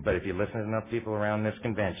 but if you listen to enough people around this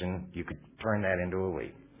convention, you could turn that into a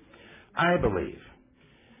we. I believe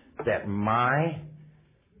that my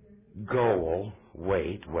goal,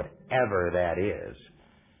 weight, whatever that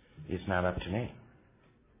is not up to me.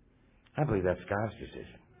 I believe that's God's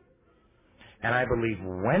decision. And I believe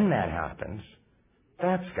when that happens,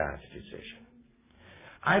 that's God's decision.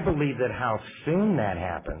 I believe that how soon that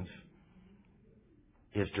happens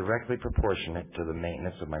is directly proportionate to the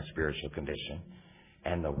maintenance of my spiritual condition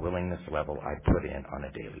and the willingness level I put in on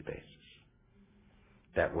a daily basis.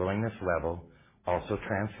 That willingness level also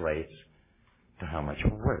translates to how much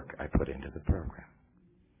work I put into the program.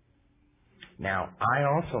 Now, I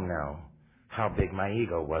also know how big my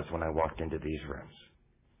ego was when I walked into these rooms.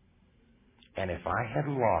 And if I had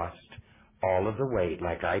lost all of the weight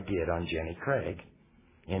like I did on Jenny Craig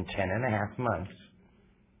in 10.5 months,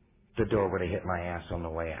 the door would have hit my ass on the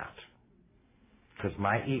way out. Because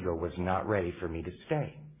my ego was not ready for me to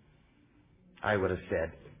stay. I would have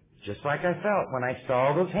said, just like I felt when I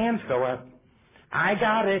saw those hands go up, I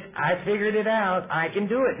got it. I figured it out. I can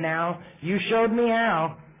do it now. You showed me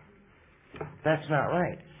how. That's not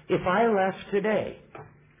right. If I left today,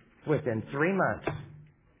 within 3 months,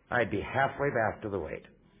 I'd be halfway back to the weight.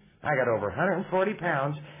 I got over 140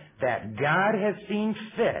 pounds that God has seen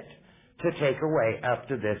fit to take away up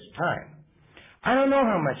to this time. I don't know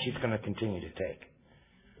how much He's going to continue to take.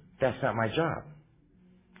 That's not my job.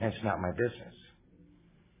 That's not my business.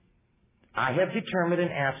 I have determined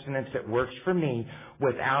an abstinence that works for me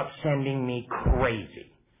without sending me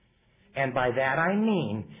crazy. And by that I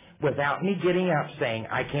mean without me getting up saying,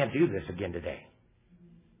 I can't do this again today.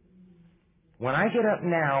 When I get up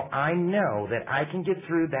now, I know that I can get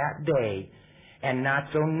through that day and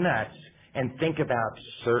not go nuts and think about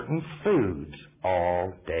certain foods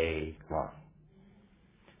all day long.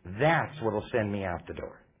 That's what will send me out the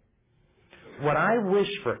door. What I wish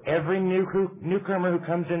for every newcomer who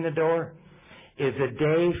comes in the door is a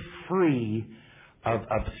day free of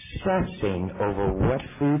obsessing over what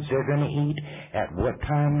foods they're going to eat, at what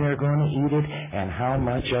time they're going to eat it, and how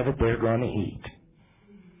much of it they're going to eat.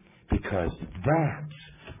 Because that's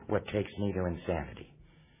what takes me to insanity.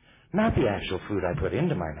 Not the actual food I put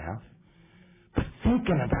into my mouth, but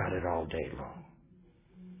thinking about it all day long.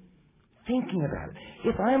 Thinking about it.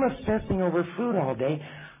 If I'm obsessing over food all day,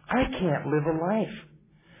 I can't live a life.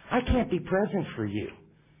 I can't be present for you.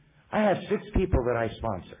 I have 6 people that I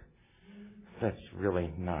sponsor. That's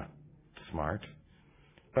really not smart.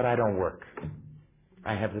 But I don't work.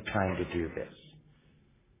 I have the time to do this.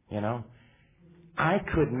 You know? I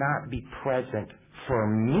could not be present for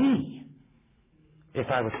me if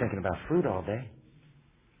I was thinking about food all day.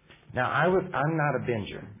 Now, I'm not a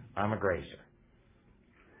binger. I'm a grazer.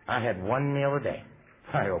 I had 1 meal a day.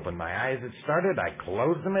 I opened my eyes, it started. I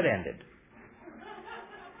closed them, it ended.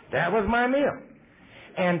 That was my meal.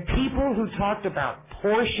 And people who talked about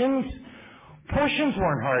portions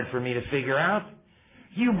weren't hard for me to figure out.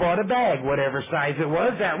 You bought a bag, whatever size it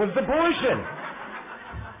was, that was the portion.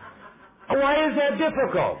 Why is that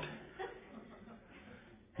difficult?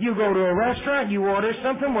 You go to a restaurant, you order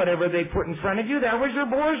something, whatever they put in front of you, that was your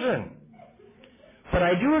portion. But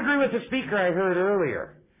I do agree with the speaker I heard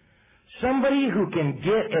earlier. Somebody who can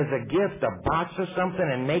get as a gift a box of something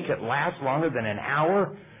and make it last longer than an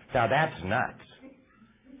hour, now that's nuts.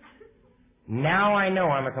 Now I know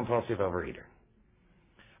I'm a compulsive overeater.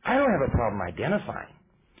 I don't have a problem identifying.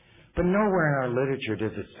 But nowhere in our literature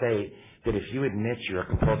does it say that if you admit you're a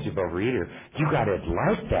compulsive overeater, you got to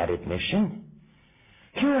like that admission.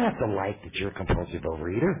 You don't have to like that you're a compulsive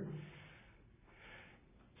overeater.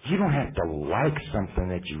 You don't have to like something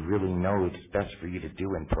that you really know it's best for you to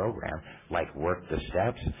do in program, like work the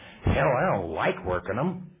steps. Hell, I don't like working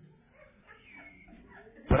them.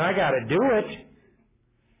 But I got to do it.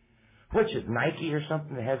 Which is Nike or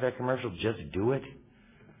something that has that commercial, just do it?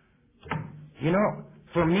 You know,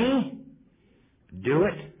 for me, do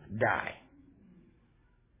it, die.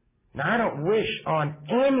 Now, I don't wish on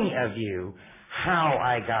any of you how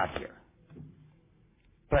I got here.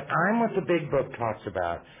 But I'm what the big book talks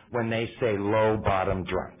about when they say low bottom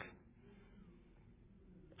drunk.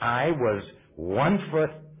 I was 1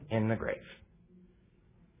 foot in the grave.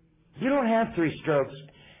 You don't have 3 strokes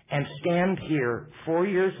and stand here 4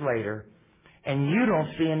 years later and you don't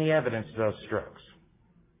see any evidence of those strokes.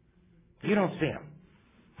 You don't see them.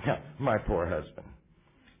 My poor husband.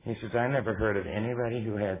 He says, I never heard of anybody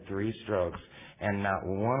who had 3 strokes and not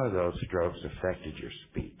one of those strokes affected your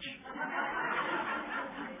speech.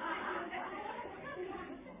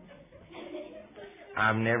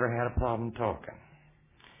 I've never had a problem talking.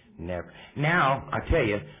 Never. Now, I tell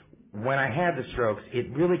you, when I had the strokes, it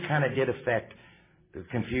really kind of did affect the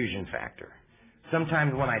confusion factor.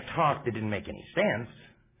 Sometimes when I talked, it didn't make any sense,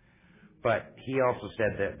 but he also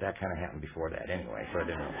said that kind of happened before that anyway, so I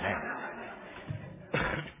didn't know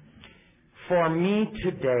now. For me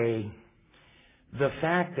today, the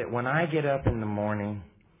fact that when I get up in the morning,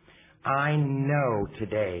 I know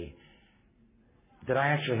today that I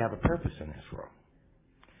actually have a purpose in this world.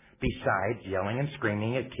 Besides yelling and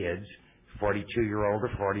screaming at kids, 42-year-old or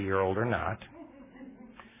 40-year-old or not,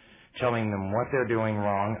 telling them what they're doing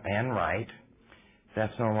wrong and right,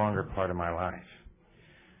 that's no longer part of my life.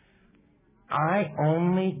 I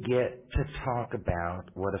only get to talk about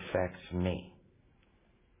what affects me.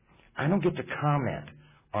 I don't get to comment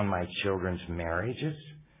on my children's marriages,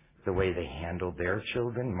 the way they handle their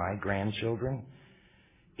children, my grandchildren.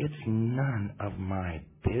 It's none of my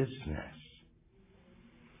business.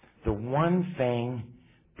 The one thing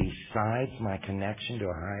besides my connection to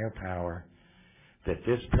a higher power that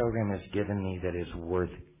this program has given me that is worth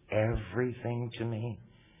everything to me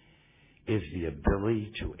is the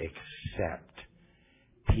ability to accept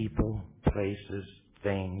people, places,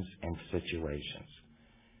 things, and situations.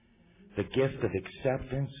 The gift of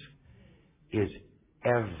acceptance is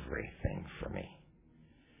everything for me.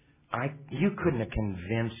 You couldn't have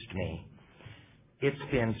convinced me.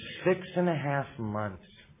 It's been 6.5 months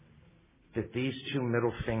that these two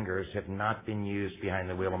middle fingers have not been used behind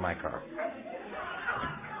the wheel of my car.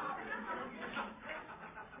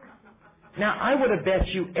 Now, I would have bet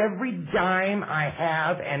you every dime I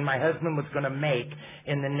have and my husband was going to make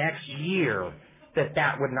in the next year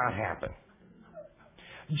that would not happen.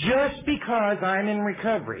 Just because I'm in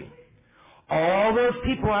recovery, all those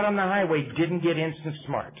people out on the highway didn't get instant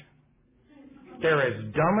smart. They're as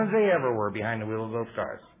dumb as they ever were behind the wheel of those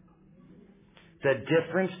cars. The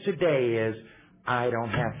difference today is I don't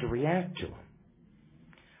have to react to them.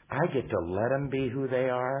 I get to let them be who they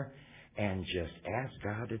are and just ask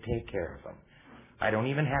God to take care of them. I don't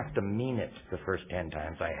even have to mean it the first 10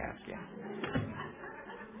 times I ask Him.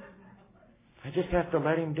 I just have to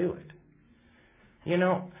let Him do it. You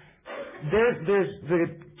know, there's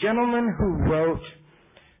the gentleman who wrote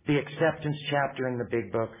the acceptance chapter in the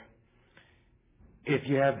big book. If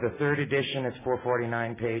you have the third edition, it's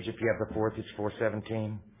 449 page. If you have the fourth, it's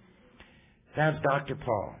 417. That's Dr.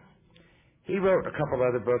 Paul. He wrote a couple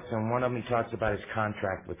other books, and one of them he talks about his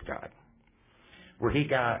contract with God, where he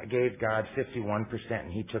gave God 51%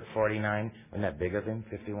 and he took 49. Wasn't that big of him,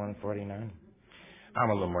 51 and 49? I'm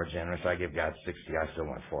a little more generous. I give God 60. I still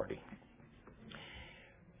want 40.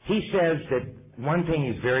 He says that one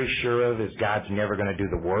thing he's very sure of is God's never going to do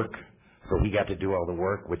the work, so he got to do all the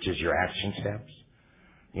work, which is your action steps,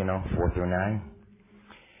 4 through 9.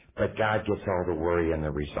 But God gets all the worry and the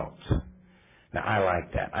results. Now, I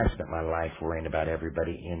like that. I spent my life worrying about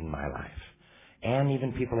everybody in my life, and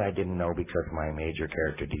even people I didn't know, because my major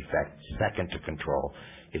character defect, second to control,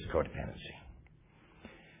 is codependency.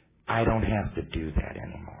 I don't have to do that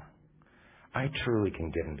anymore. I truly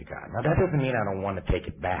can give them to God. Now, that doesn't mean I don't want to take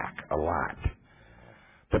it back a lot.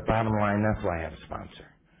 But bottom line, that's why I have a sponsor.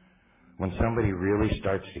 When somebody really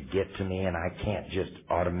starts to get to me and I can't just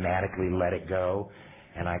automatically let it go,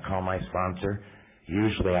 and I call my sponsor,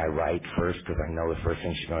 usually I write first, because I know the first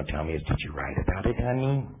thing she's going to tell me is, "Did you write about it,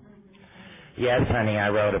 honey?" "Yes, honey, I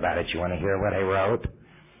wrote about it. You want to hear what I wrote?"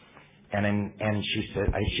 And she says,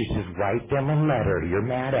 "Write them a letter. You're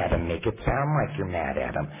mad at them. Make it sound like you're mad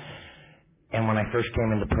at them." And when I first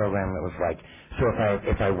came in the program, it was like, so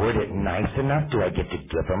if I word it nice enough, do I get to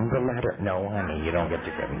give them the letter? No, honey, you don't get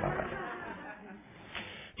to give them the letter.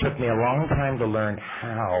 It took me a long time to learn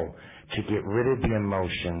how to get rid of the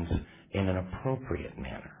emotions in an appropriate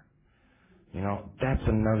manner. That's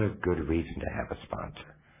another good reason to have a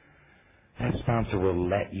sponsor. That sponsor will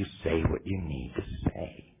let you say what you need to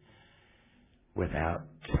say without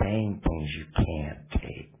saying things you can't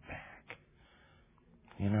take back.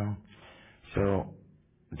 So,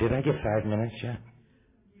 did I get 5 minutes yet?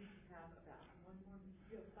 You have about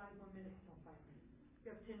 5 more minutes till 5 minutes.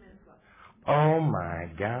 You have 10 minutes left. Oh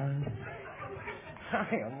my God.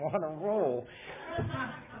 I am on a roll.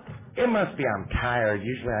 It must be I'm tired.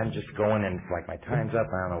 Usually I'm just going and it's like my time's up.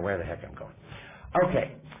 I don't know where the heck I'm going.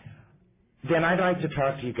 Okay. Then I'd like to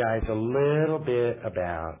talk to you guys a little bit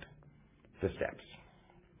about the steps.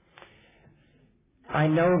 I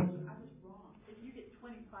know... I was wrong. If you get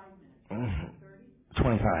 25 minutes, 30?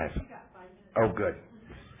 25. You got 5 minutes. Oh, good.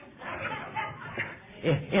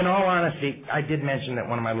 In all honesty, I did mention that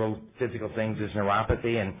one of my little physical things is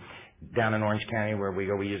neuropathy, and down in Orange County where we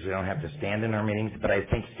go, we usually don't have to stand in our meetings, but I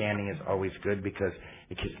think standing is always good because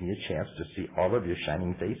it gives me a chance to see all of your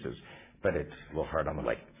shining faces. but it's a little hard on the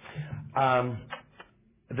leg.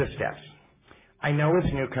 The steps. I know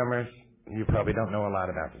as newcomers, you probably don't know a lot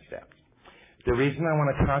about the steps. The reason I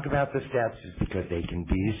want to talk about the steps is because they can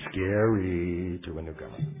be scary to a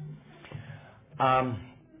newcomer.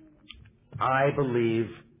 I believe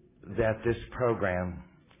that this program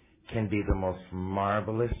can be the most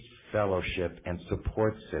marvelous fellowship and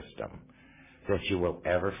support system that you will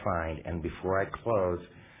ever find. And before I close,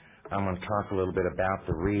 I'm going to talk a little bit about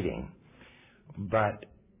the reading. But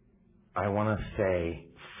I want to say,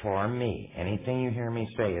 for me, anything you hear me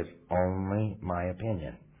say is only my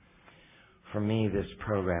opinion. For me, this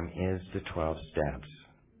program is the 12 steps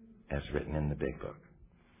as written in the Big Book.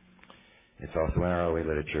 It's also in our OA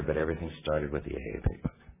literature, but everything started with the AA Big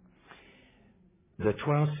Book. The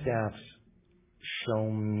 12 steps show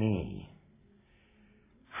me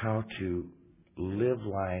how to live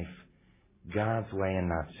life God's way and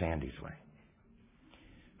not Sandy's way.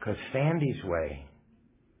 Because Sandy's way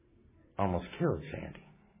almost killed Sandy.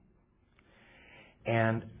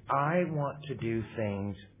 And I want to do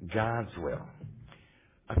things God's will.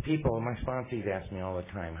 My sponsees ask me all the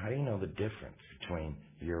time, how do you know the difference between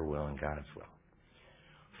your will and God's will?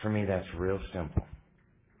 For me, that's real simple.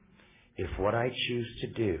 If what I choose to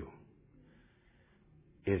do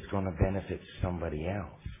is going to benefit somebody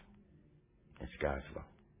else, it's God's will.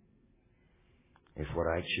 If what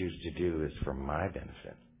I choose to do is for my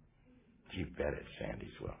benefit, you bet it's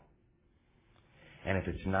Sandy's will. And if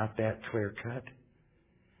it's not that clear cut,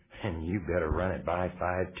 then you better run it by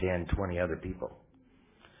 5, 10, 20 other people.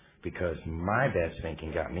 Because my best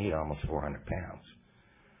thinking got me to almost 400 pounds.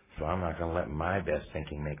 So I'm not going to let my best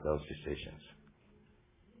thinking make those decisions.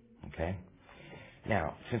 Okay?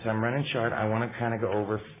 Now, since I'm running short, I want to kind of go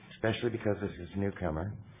over, especially because this is a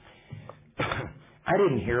newcomer. I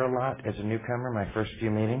didn't hear a lot as a newcomer my first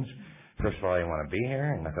few meetings. First of all, I didn't want to be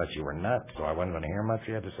here, and I thought you were nuts, so I wasn't going to hear much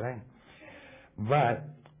you had to say. But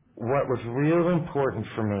what was real important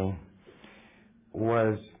for me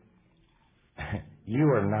was you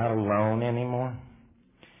are not alone anymore.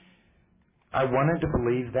 I wanted to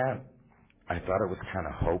believe that. I thought it was kind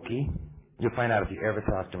of hokey. You'll find out if you ever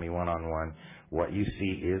talk to me one-on-one, what you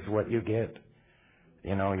see is what you get.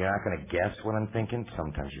 You know, you're not going to guess what I'm thinking.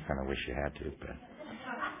 Sometimes you kind of wish you had to, but...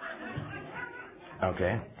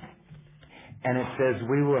 Okay? And it says,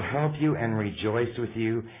 we will help you and rejoice with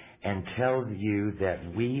you and tell you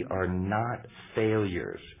that we are not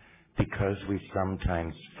failures because we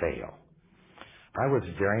sometimes fail. I was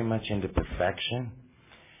very much into perfection,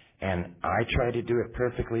 and I tried to do it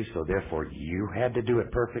perfectly, so therefore you had to do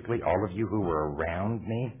it perfectly, all of you who were around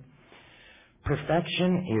me.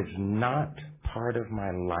 Perfection is not part of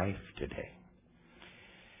my life today.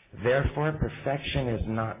 Therefore, perfection is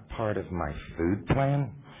not part of my food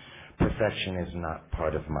plan. Perfection is not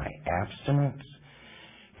part of my abstinence.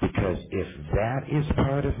 Because if that is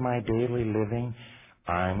part of my daily living,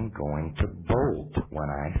 I'm going to bolt when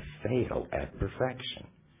I fail at perfection.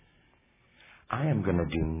 I am going to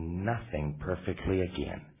do nothing perfectly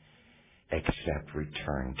again except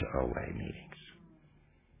return to OA meetings.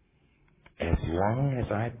 As long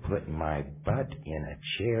as I put my butt in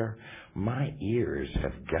a chair, my ears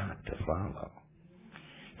have got to follow.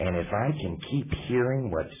 And if I can keep hearing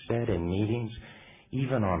what's said in meetings,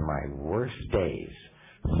 even on my worst days,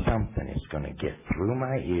 something is going to get through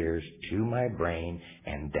my ears, to my brain,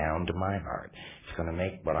 and down to my heart. It's going to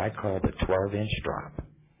make what I call the 12-inch drop.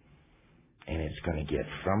 And it's going to get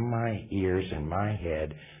from my ears and my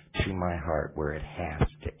head to my heart where it has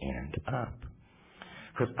to end up.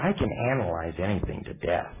 Because I can analyze anything to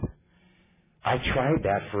death. I tried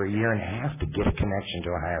that for 1.5 years to get a connection to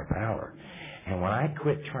a higher power. And when I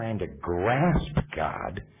quit trying to grasp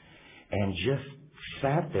God and just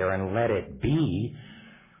sat there and let it be,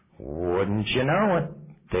 wouldn't you know it,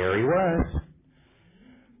 there he was.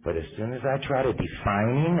 But as soon as I try to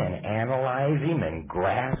define him and analyze him and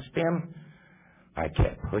grasp him, I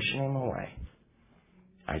kept pushing him away.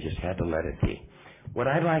 I just had to let it be. What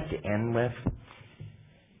I'd like to end with,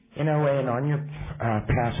 in OA and on your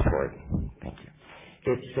passport, thank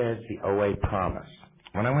you, it says the OA promise.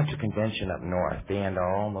 When I went to convention up north, they end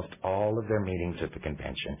almost all of their meetings at the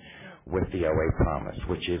convention with the OA promise,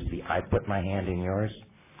 which is the I put my hand in yours.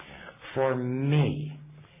 For me,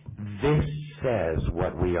 this says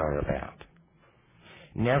what we are about.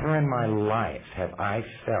 Never in my life have I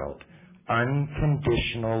felt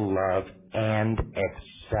unconditional love and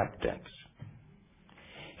acceptance.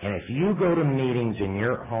 And if you go to meetings in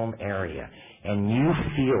your home area and you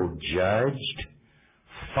feel judged,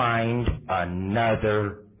 find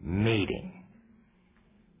another meeting.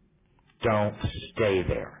 Don't stay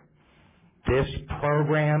there. This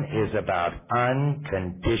program is about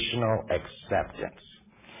unconditional acceptance.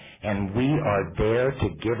 And we are there to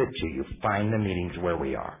give it to you. Find the meetings where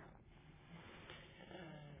we are.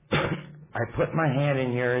 I put my hand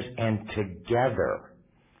in yours, and together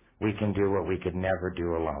we can do what we could never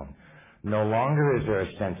do alone. No longer is there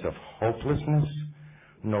a sense of hopelessness.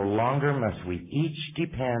 No longer must we each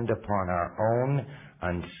depend upon our own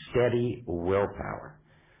unsteady willpower.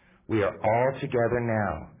 We are all together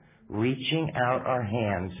now, reaching out our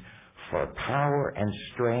hands for power and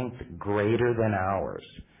strength greater than ours.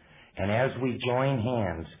 And as we join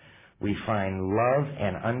hands, we find love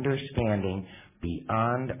and understanding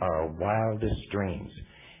beyond our wildest dreams.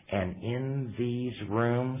 And in these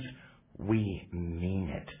rooms, we mean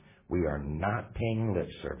it. We are not paying lip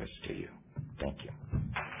service to you. Thank you.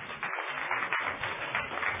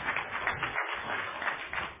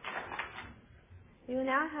 We will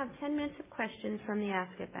now have 10 minutes of questions from the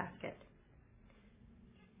Ask It basket.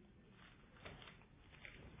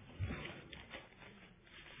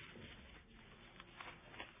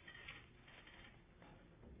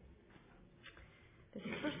 This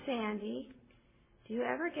is for Sandy. Do you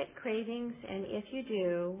ever get cravings, and if you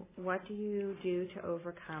do, what do you do to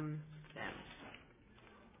overcome them?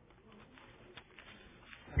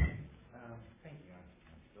 Thank you. I'm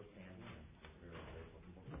still standing. I'm very grateful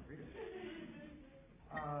for you.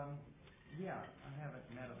 Yeah, I haven't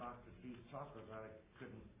met a box of beef chocolate that I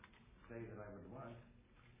couldn't say that I would want.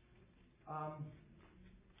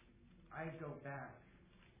 I go back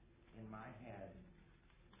in my head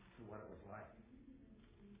to what it was like,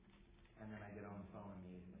 and then I get on the phone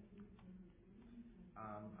immediately.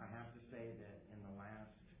 I have to say that in the last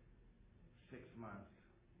 6 months,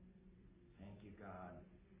 thank you God,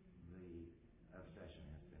 the obsession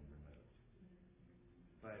has been removed.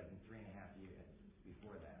 But in 3.5 years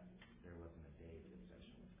before that, there wasn't a day the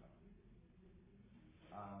obsession was gone.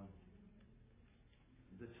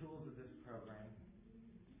 The tools of this program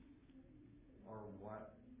are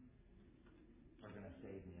what are going to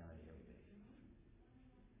save me on a daily basis.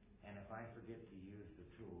 And if I forget to use the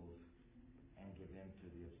tools and give in to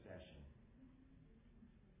the obsession,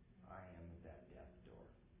 I am at that death door.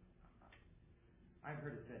 I've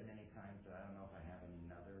heard it said many times that I don't know if I have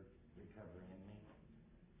another recovery in me.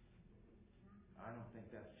 I don't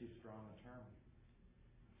think that's too strong a term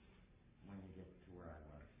when you get to where I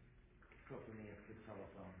was. So for me, it's the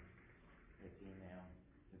telephone, it's email,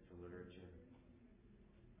 it's the literature.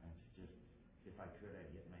 It's just, if I could, I'd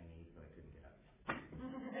hit my knees, but I couldn't get up.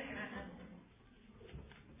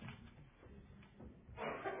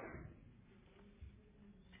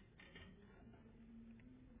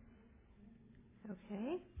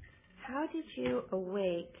 Okay. How did you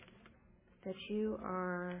awake that you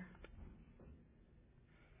are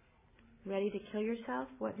ready to kill yourself?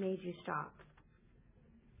 What made you stop?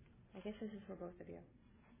 I guess this is for both of you.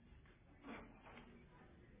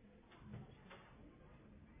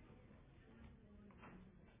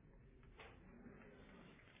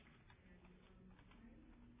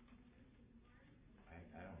 I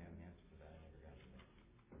don't have an answer for that. I never got to that.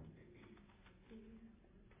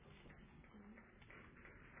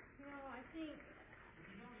 I think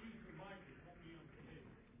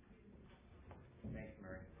Thanks,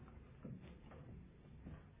 Murray.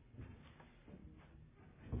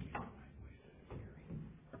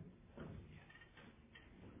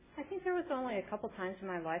 I think there was only a couple times in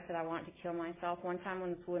my life that I wanted to kill myself. One time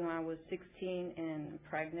was when I was 16 and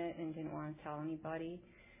pregnant and didn't want to tell anybody.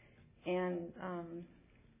 And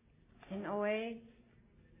in OA,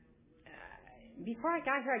 before I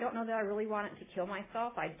got here, I don't know that I really wanted to kill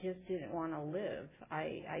myself. I just didn't want to live.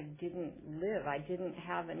 I didn't live. I didn't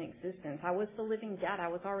have an existence. I was the living dead. I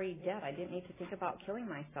was already dead. I didn't need to think about killing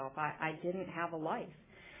myself. I didn't have a life.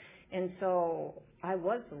 And so I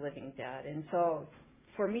was the living dead. And so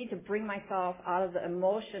for me to bring myself out of the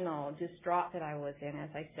emotional distraught that I was in, as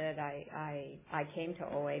I said, I came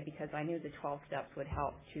to OA because I knew the 12 steps would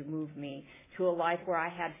help to move me to a life where I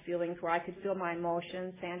had feelings, where I could feel my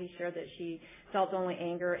emotions. Sandy shared that she felt only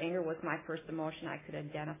anger. Anger was my first emotion I could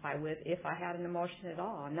identify with if I had an emotion at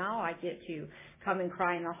all. Now I get to come and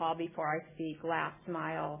cry in the hall before I speak, laugh,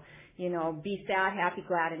 smile, be sad, happy,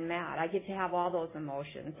 glad, and mad. I get to have all those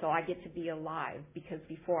emotions, so I get to be alive, because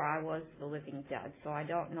before I was the living dead. So I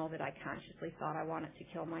don't know that I consciously thought I wanted to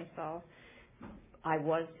kill myself. I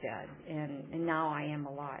was dead, and now I am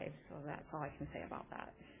alive. So that's all I can say about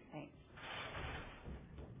that. Thanks.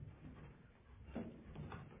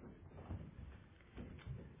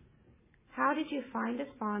 How did you find a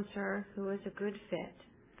sponsor who was a good fit?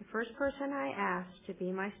 The first person I asked to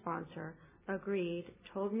be my sponsor agreed,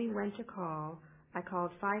 told me when to call, I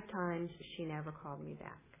called 5 times. She never called me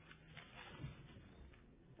back.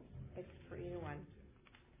 It's for either one.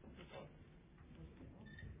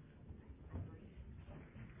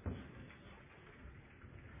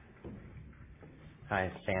 Hi,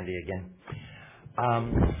 it's Sandy again.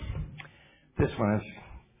 This one is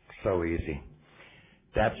so easy.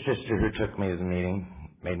 That sister who took me to the meeting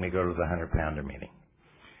made me go to the 100-pounder meeting.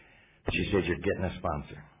 She said, you're getting a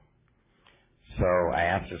sponsor. So I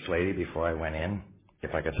asked this lady before I went in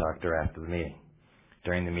if I could talk to her after the meeting.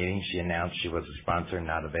 During the meeting, she announced she was a sponsor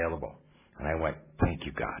not available. And I went, thank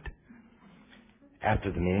you, God.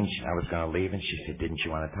 After the meeting, I was going to leave, and she said, didn't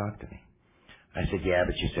you want to talk to me? I said, yeah,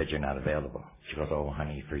 but you said you're not available. She goes, oh,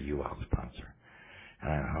 honey, for you, I'll sponsor.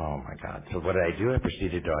 And I went, oh, my God. So what did I do? I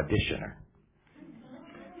proceeded to audition her.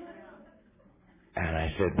 And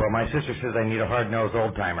I said, well, my sister says I need a hard-nosed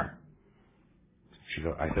old-timer.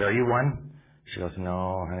 I said, are you one? She goes,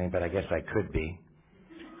 no, honey, but I guess I could be.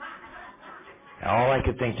 And all I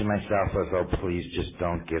could think to myself was, oh, please just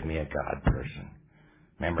don't give me a God person.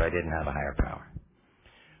 Remember, I didn't have a higher power.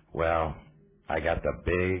 Well, I got the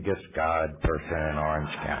biggest God person in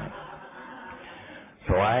Orange County.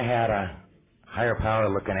 So I had a higher power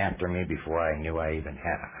looking after me before I knew I even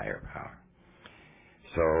had a higher power.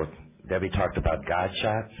 So Debbie talked about God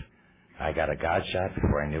shots. I got a God shot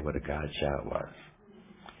before I knew what a God shot was.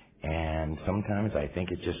 And sometimes I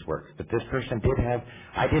think it just works. But this person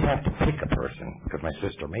I did have to pick a person because my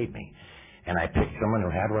sister made me. And I picked someone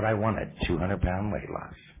who had what I wanted, 200-pound weight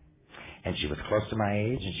loss. And she was close to my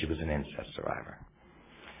age, and she was an incest survivor.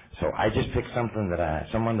 So I just picked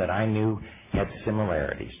someone that I knew had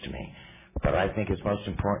similarities to me. But I think it's most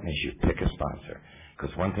important is you pick a sponsor.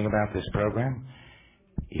 Because one thing about this program,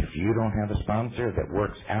 if you don't have a sponsor that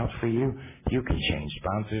works out for you, you can change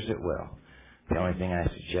sponsors at will. The only thing I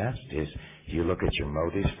suggest is you look at your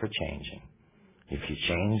motives for changing. If you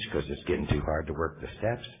change because it's getting too hard to work the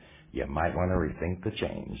steps, you might want to rethink the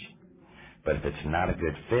change. But if it's not a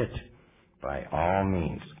good fit, by all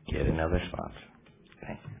means, get another sponsor.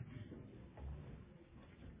 Thank you.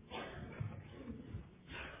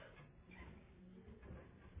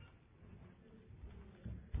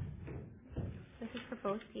 This is for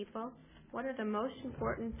both people. What are the most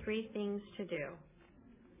important 3 things to do?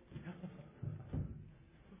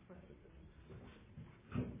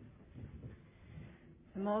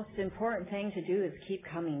 The most important thing to do is keep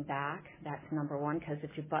coming back. That's number one, because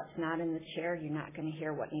if your butt's not in the chair, you're not going to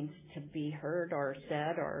hear what needs to be heard or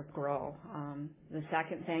said or grow. The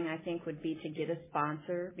second thing I think would be to get a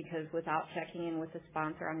sponsor, because without checking in with a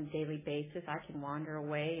sponsor on a daily basis, I can wander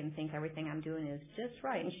away and think everything I'm doing is just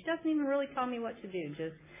right. And she doesn't even really tell me what to do,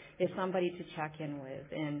 just is somebody to check in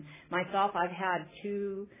with. And myself, I've had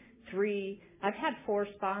 4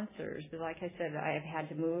 sponsors. Like I said, I've had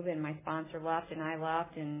to move, and my sponsor left, and I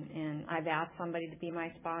left, and I've asked somebody to be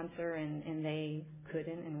my sponsor, and they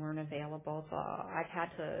couldn't and weren't available. So I've had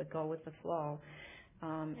to go with the flow.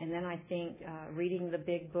 And then I think reading the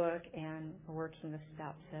big book and working the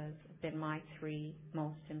steps has been my 3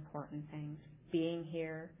 most important things. Being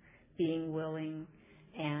here, being willing,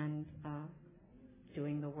 and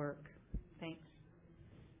doing the work. Thanks.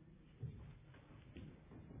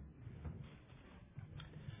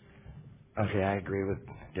 Okay, I agree with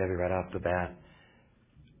Debbie right off the bat.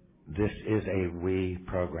 This is a we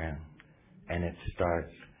program, and it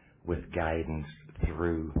starts with guidance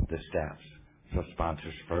through the steps. So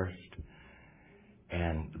sponsors first,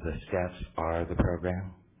 and the steps are the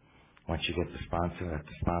program. Once you get the sponsor, let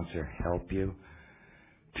the sponsor help you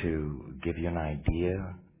to give you an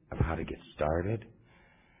idea of how to get started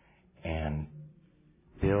and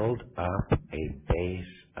build up a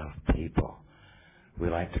base of people. We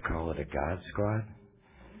like to call it a God Squad,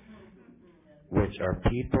 which are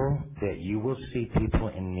people that you will see people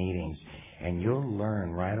in meetings, and you'll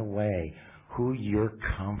learn right away who you're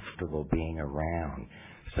comfortable being around.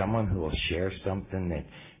 Someone who will share something that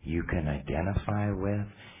you can identify with.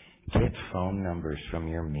 Get phone numbers from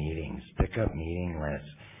your meetings. Pick up meeting lists.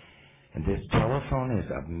 And this telephone is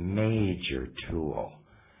a major tool.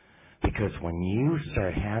 Because when you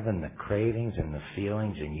start having the cravings and the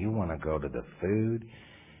feelings and you want to go to the food,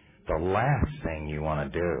 the last thing you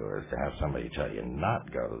want to do is to have somebody tell you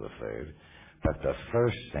not go to the food. But the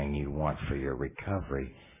first thing you want for your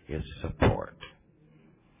recovery is support.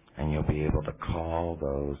 And you'll be able to call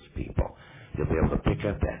those people. You'll be able to pick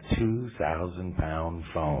up that 2,000-pound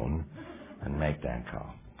phone and make that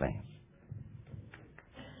call. Thanks.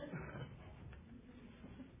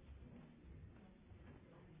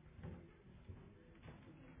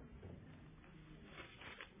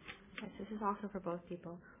 Yes, this is also for both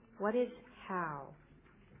people. What is how?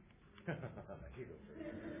 You go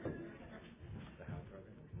first. The How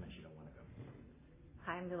program, unless you don't want to go.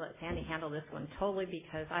 I'm going to let Sandy handle this one totally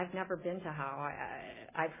because I've never been to How.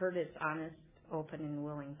 I've heard it's honest, open, and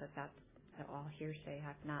willing, but that's all hearsay.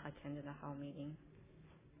 I've not attended a How meeting.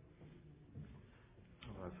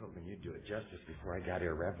 Well, I was hoping you'd do it justice before I got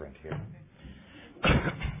irreverent here.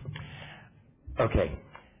 Okay.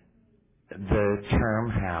 The term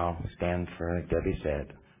How stands for, like Debbie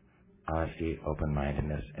said, honesty,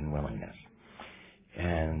 open-mindedness, and willingness.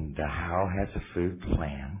 And the How has a food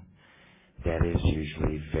plan that is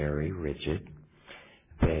usually very rigid.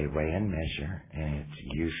 They weigh and measure, and it's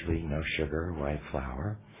usually no sugar or white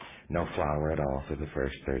flour, no flour at all for the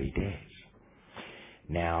first 30 days.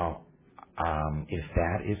 Now, if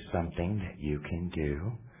that is something that you can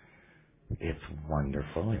do, it's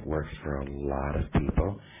wonderful. It works for a lot of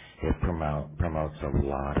people. It promotes a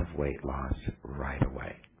lot of weight loss right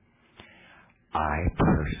away. I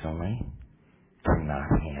personally cannot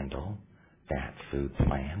handle that food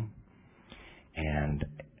plan. And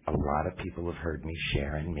a lot of people have heard me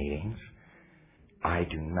share in meetings. I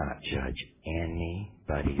do not judge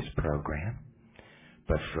anybody's program.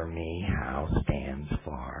 But for me, How stands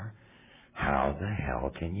for, how the hell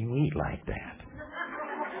can you eat like that?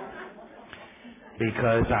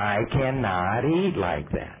 Because I cannot eat like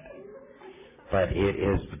that. But it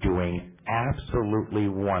is doing absolutely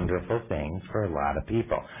wonderful things for a lot of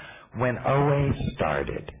people. When OA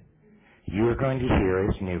started, you are going to hear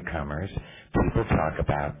as newcomers people talk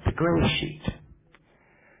about the gray sheet.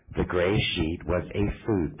 The gray sheet was a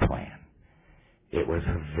food plan. It was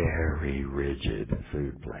a very rigid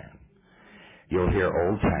food plan. You'll hear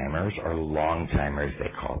old-timers or long-timers,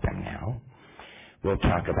 they call them now. We'll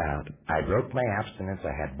talk about, I broke my abstinence,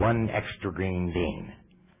 I had one extra green bean.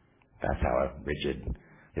 That's how a rigid,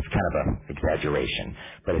 it's kind of an exaggeration,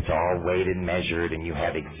 but it's all weighed and measured, and you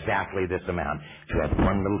have exactly this amount. If you have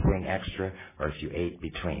one little thing extra, or if you ate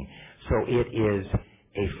between. So it is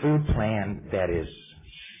a food plan that is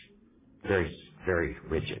very, very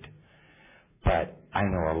rigid. But I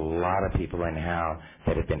know a lot of people in How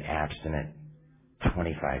that have been abstinent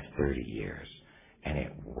 25, 30 years, and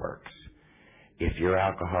it works. If your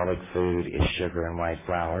alcoholic food is sugar and white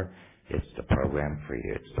flour, it's the program for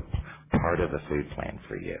you. It's the part of the food plan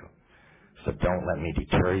for you. So don't let me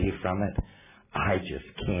deter you from it. I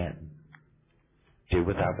just can't do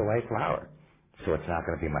without the white flour. So it's not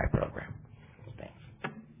going to be my program. Thanks.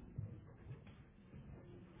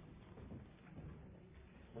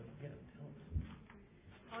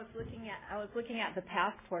 I was looking at the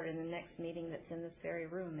passport in the next meeting that's in this very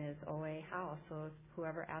room is OA How. So if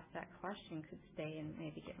whoever asked that question could stay and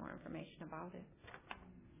maybe get more information about it.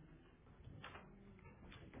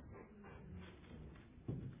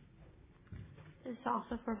 This is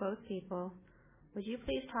also for both people. Would you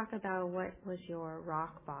please talk about what was your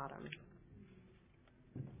rock bottom?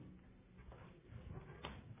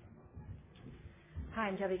 Hi,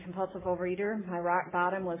 I'm Debbie, compulsive overeater. My rock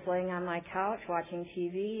bottom was laying on my couch watching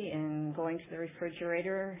TV and going to the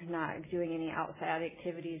refrigerator, not doing any outside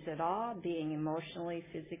activities at all, being emotionally,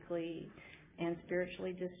 physically, and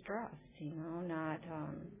spiritually distressed,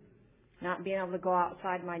 not being able to go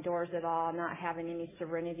outside my doors at all, not having any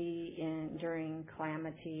serenity during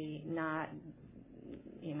calamity, not,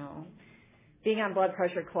 being on blood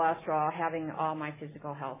pressure, cholesterol, having all my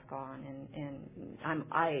physical health gone, and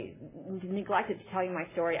I neglected to tell you my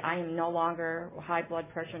story. I am no longer high blood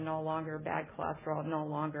pressure, no longer bad cholesterol, no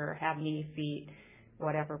longer have knee, feet,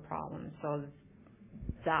 whatever problem. So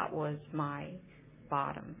that was my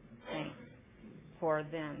bottom. Thanks for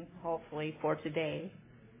then, hopefully for today.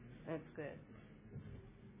 That's good.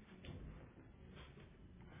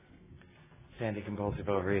 Sandy, compulsive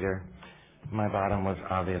overeater. My bottom was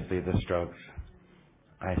obviously the strokes.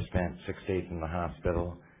 I spent 6 days in the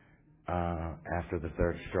hospital after the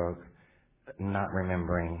third stroke, not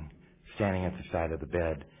remembering standing at the side of the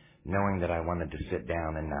bed, knowing that I wanted to sit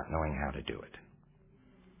down and not knowing how to do it.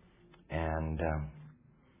 And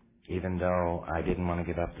even though I didn't want to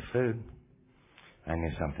give up the food, I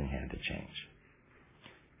knew something had to change.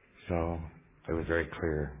 So it was very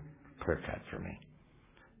clear cut for me.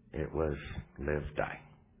 It was live, die.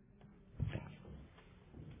 Thanks.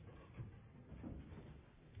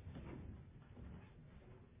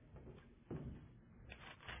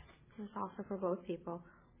 This is also for both people.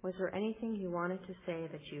 Was there anything you wanted to say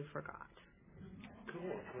that you forgot?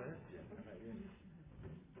 Cool question.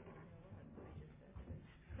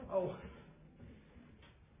 Oh.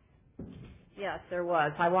 Yes, there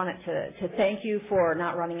was. I wanted to thank you for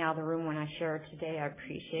not running out of the room when I shared today. I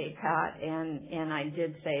appreciate that. And I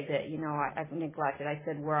did say that, I've neglected. I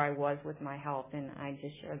said where I was with my health, and I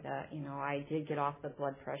just shared that, I did get off the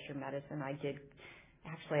blood pressure medicine. I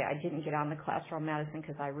didn't get on the cholesterol medicine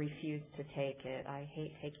because I refused to take it. I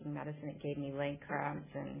hate taking medicine. It gave me leg cramps,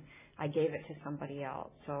 and I gave it to somebody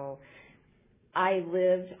else. So I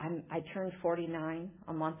turned 49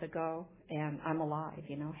 a month ago, and I'm alive,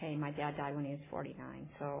 Hey, my dad died when he was 49,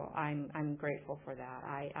 so I'm grateful for that.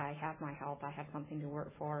 I have my health. I have something to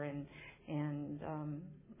work for, and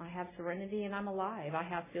I have serenity, and I'm alive. I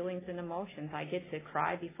have feelings and emotions. I get to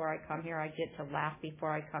cry before I come here. I get to laugh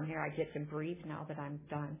before I come here. I get to breathe now that I'm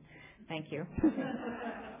done. Thank you.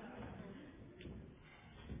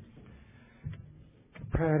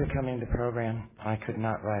 Prior to coming to program, I could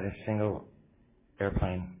not ride a single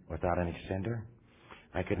airplane without an extender.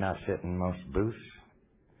 I could not sit in most booths.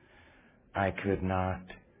 I could not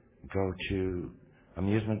go to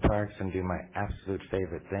amusement parks and do my absolute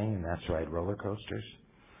favorite thing, and that's ride roller coasters.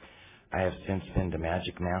 I have since been to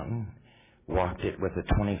Magic Mountain, walked it with a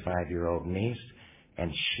 25-year-old niece,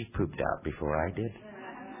 and she pooped out before I did.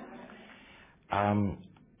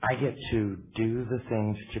 I get to do the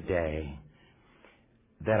things today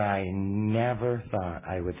that I never thought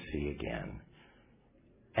I would see again.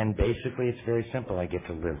 And basically, it's very simple. I get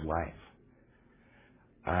to live life.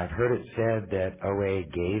 I've heard it said that OA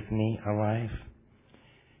gave me a life.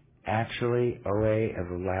 Actually, OA has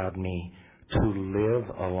allowed me to live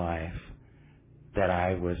a life that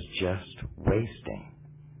I was just wasting.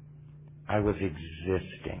 I was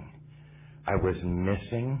existing. I was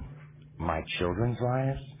missing my children's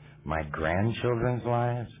lives, my grandchildren's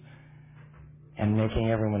lives, and making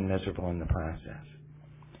everyone miserable in the process.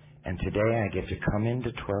 And today I get to come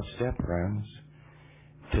into 12-step rooms,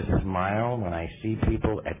 to smile when I see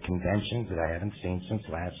people at conventions that I haven't seen since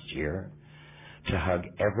last year, to hug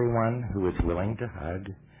everyone who is willing to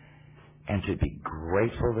hug, and to be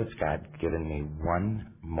grateful that God's given me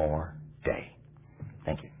one more day.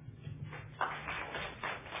 Thank you.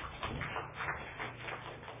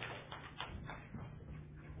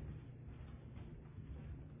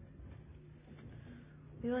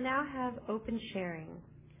 We will now have open sharing.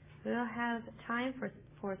 We will have time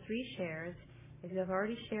for 3 shares. If you have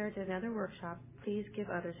already shared at another workshop, please give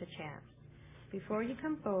others a chance. Before you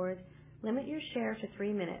come forward, limit your share to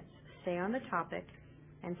 3 minutes. Stay on the topic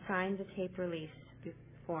and sign the tape release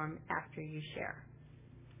form after you share.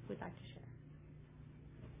 Who would like to share?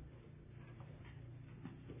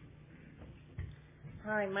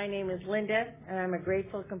 Hi, my name is Linda, and I'm a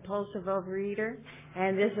grateful compulsive overeater.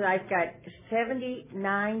 And I've got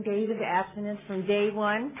 79 days of abstinence from day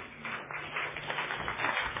one.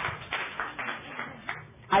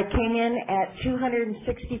 I came in at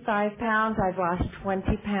 265 pounds. I've lost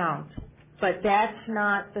 20 pounds. But that's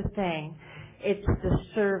not the thing. It's the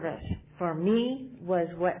service. For me, was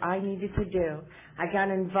what I needed to do. I got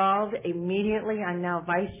involved immediately. I'm now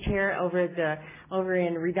vice chair over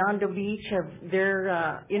in Redondo Beach of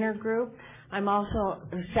their intergroup. I'm also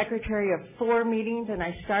secretary of 4 meetings, and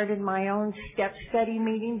I started my own step study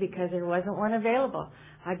meeting because there wasn't one available.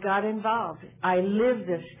 I got involved. I live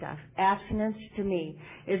this stuff. Abstinence to me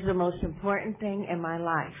is the most important thing in my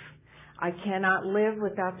life. I cannot live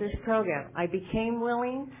without this program. I became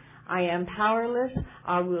willing. I am powerless.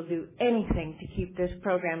 I will do anything to keep this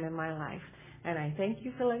program in my life. And I thank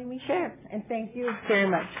you for letting me share. And thank you very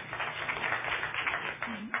much.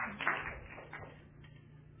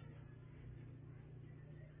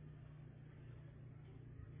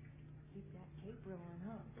 Keep that tape rolling,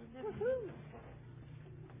 huh? Woo-hoo.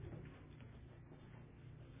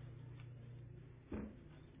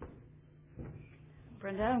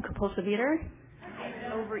 Brenda, I'm a compulsive eater,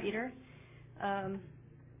 overeater.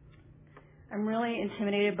 I'm really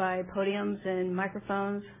intimidated by podiums and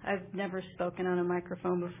microphones. I've never spoken on a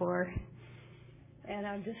microphone before, and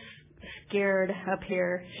I'm just scared up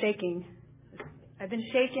here, shaking. I've been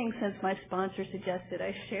shaking since my sponsor suggested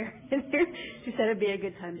I share in here. She said it'd be a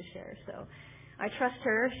good time to share, so I trust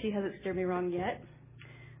her. She hasn't steered me wrong yet.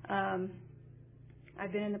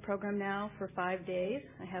 I've been in the program now for 5 days.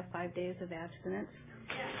 I have 5 days of abstinence.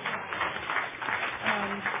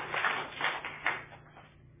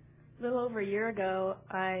 A little over a year ago,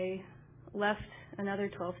 I left another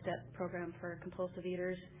 12-step program for compulsive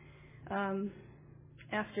eaters.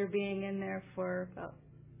 After being in there for about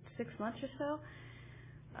 6 months or so,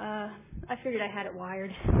 I figured I had it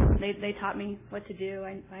wired. They taught me what to do.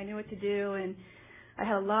 I knew what to do, and I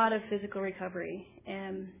had a lot of physical recovery.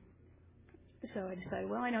 And so I decided,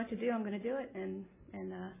 well, I know what to do. I'm going to do it, and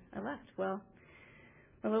I left. Well,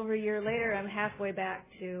 Well, over a year later, I'm halfway back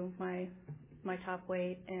to my top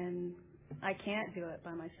weight, and I can't do it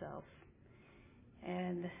by myself.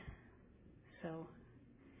 And so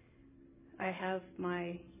I have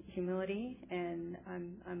my humility, and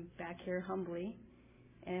I'm back here humbly,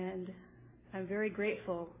 and I'm very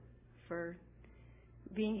grateful for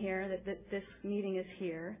being here, that this meeting is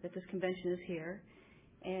here, that this convention is here,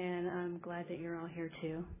 and I'm glad that you're all here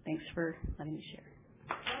too. Thanks for letting me share.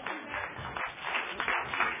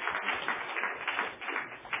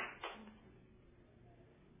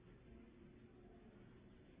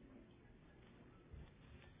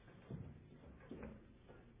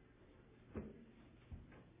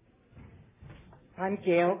 I'm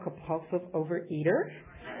Gail, compulsive overeater.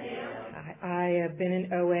 I have been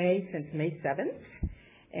in OA since May 7th,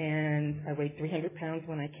 and I weighed 300 pounds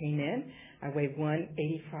when I came in. I weigh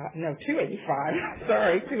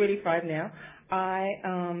 285 now. I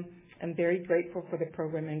am very grateful for the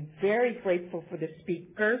program and very grateful for the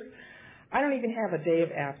speakers. I don't even have a day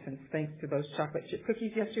of absence thanks to those chocolate chip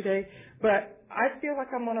cookies yesterday, but I feel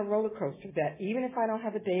like I'm on a roller coaster that even if I don't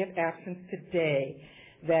have a day of absence today,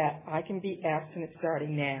 that I can be abstinent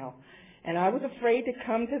starting now. And I was afraid to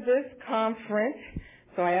come to this conference,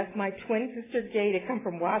 so I asked my twin sister Gay to come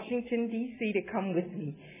from Washington, D.C. to come with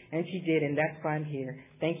me. And she did, and that's why I'm here.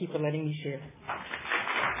 Thank you for letting me share.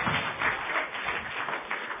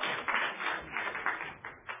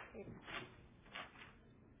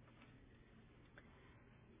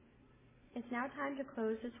 It's now time to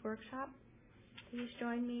close this workshop. Please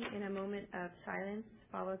join me in a moment of silence,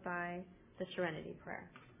 followed by the Serenity Prayer.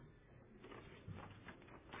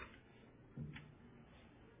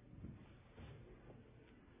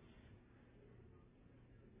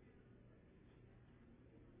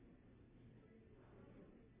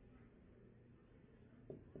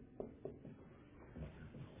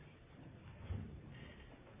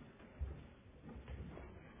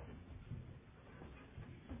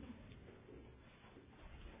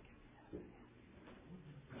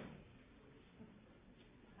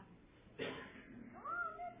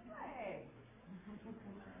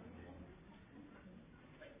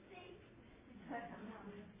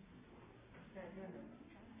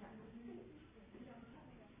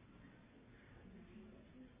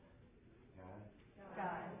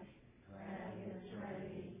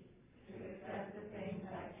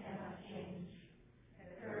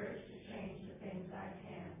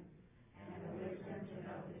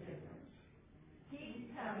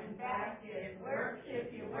 Keep coming back. It works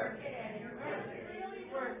if you work it, and you're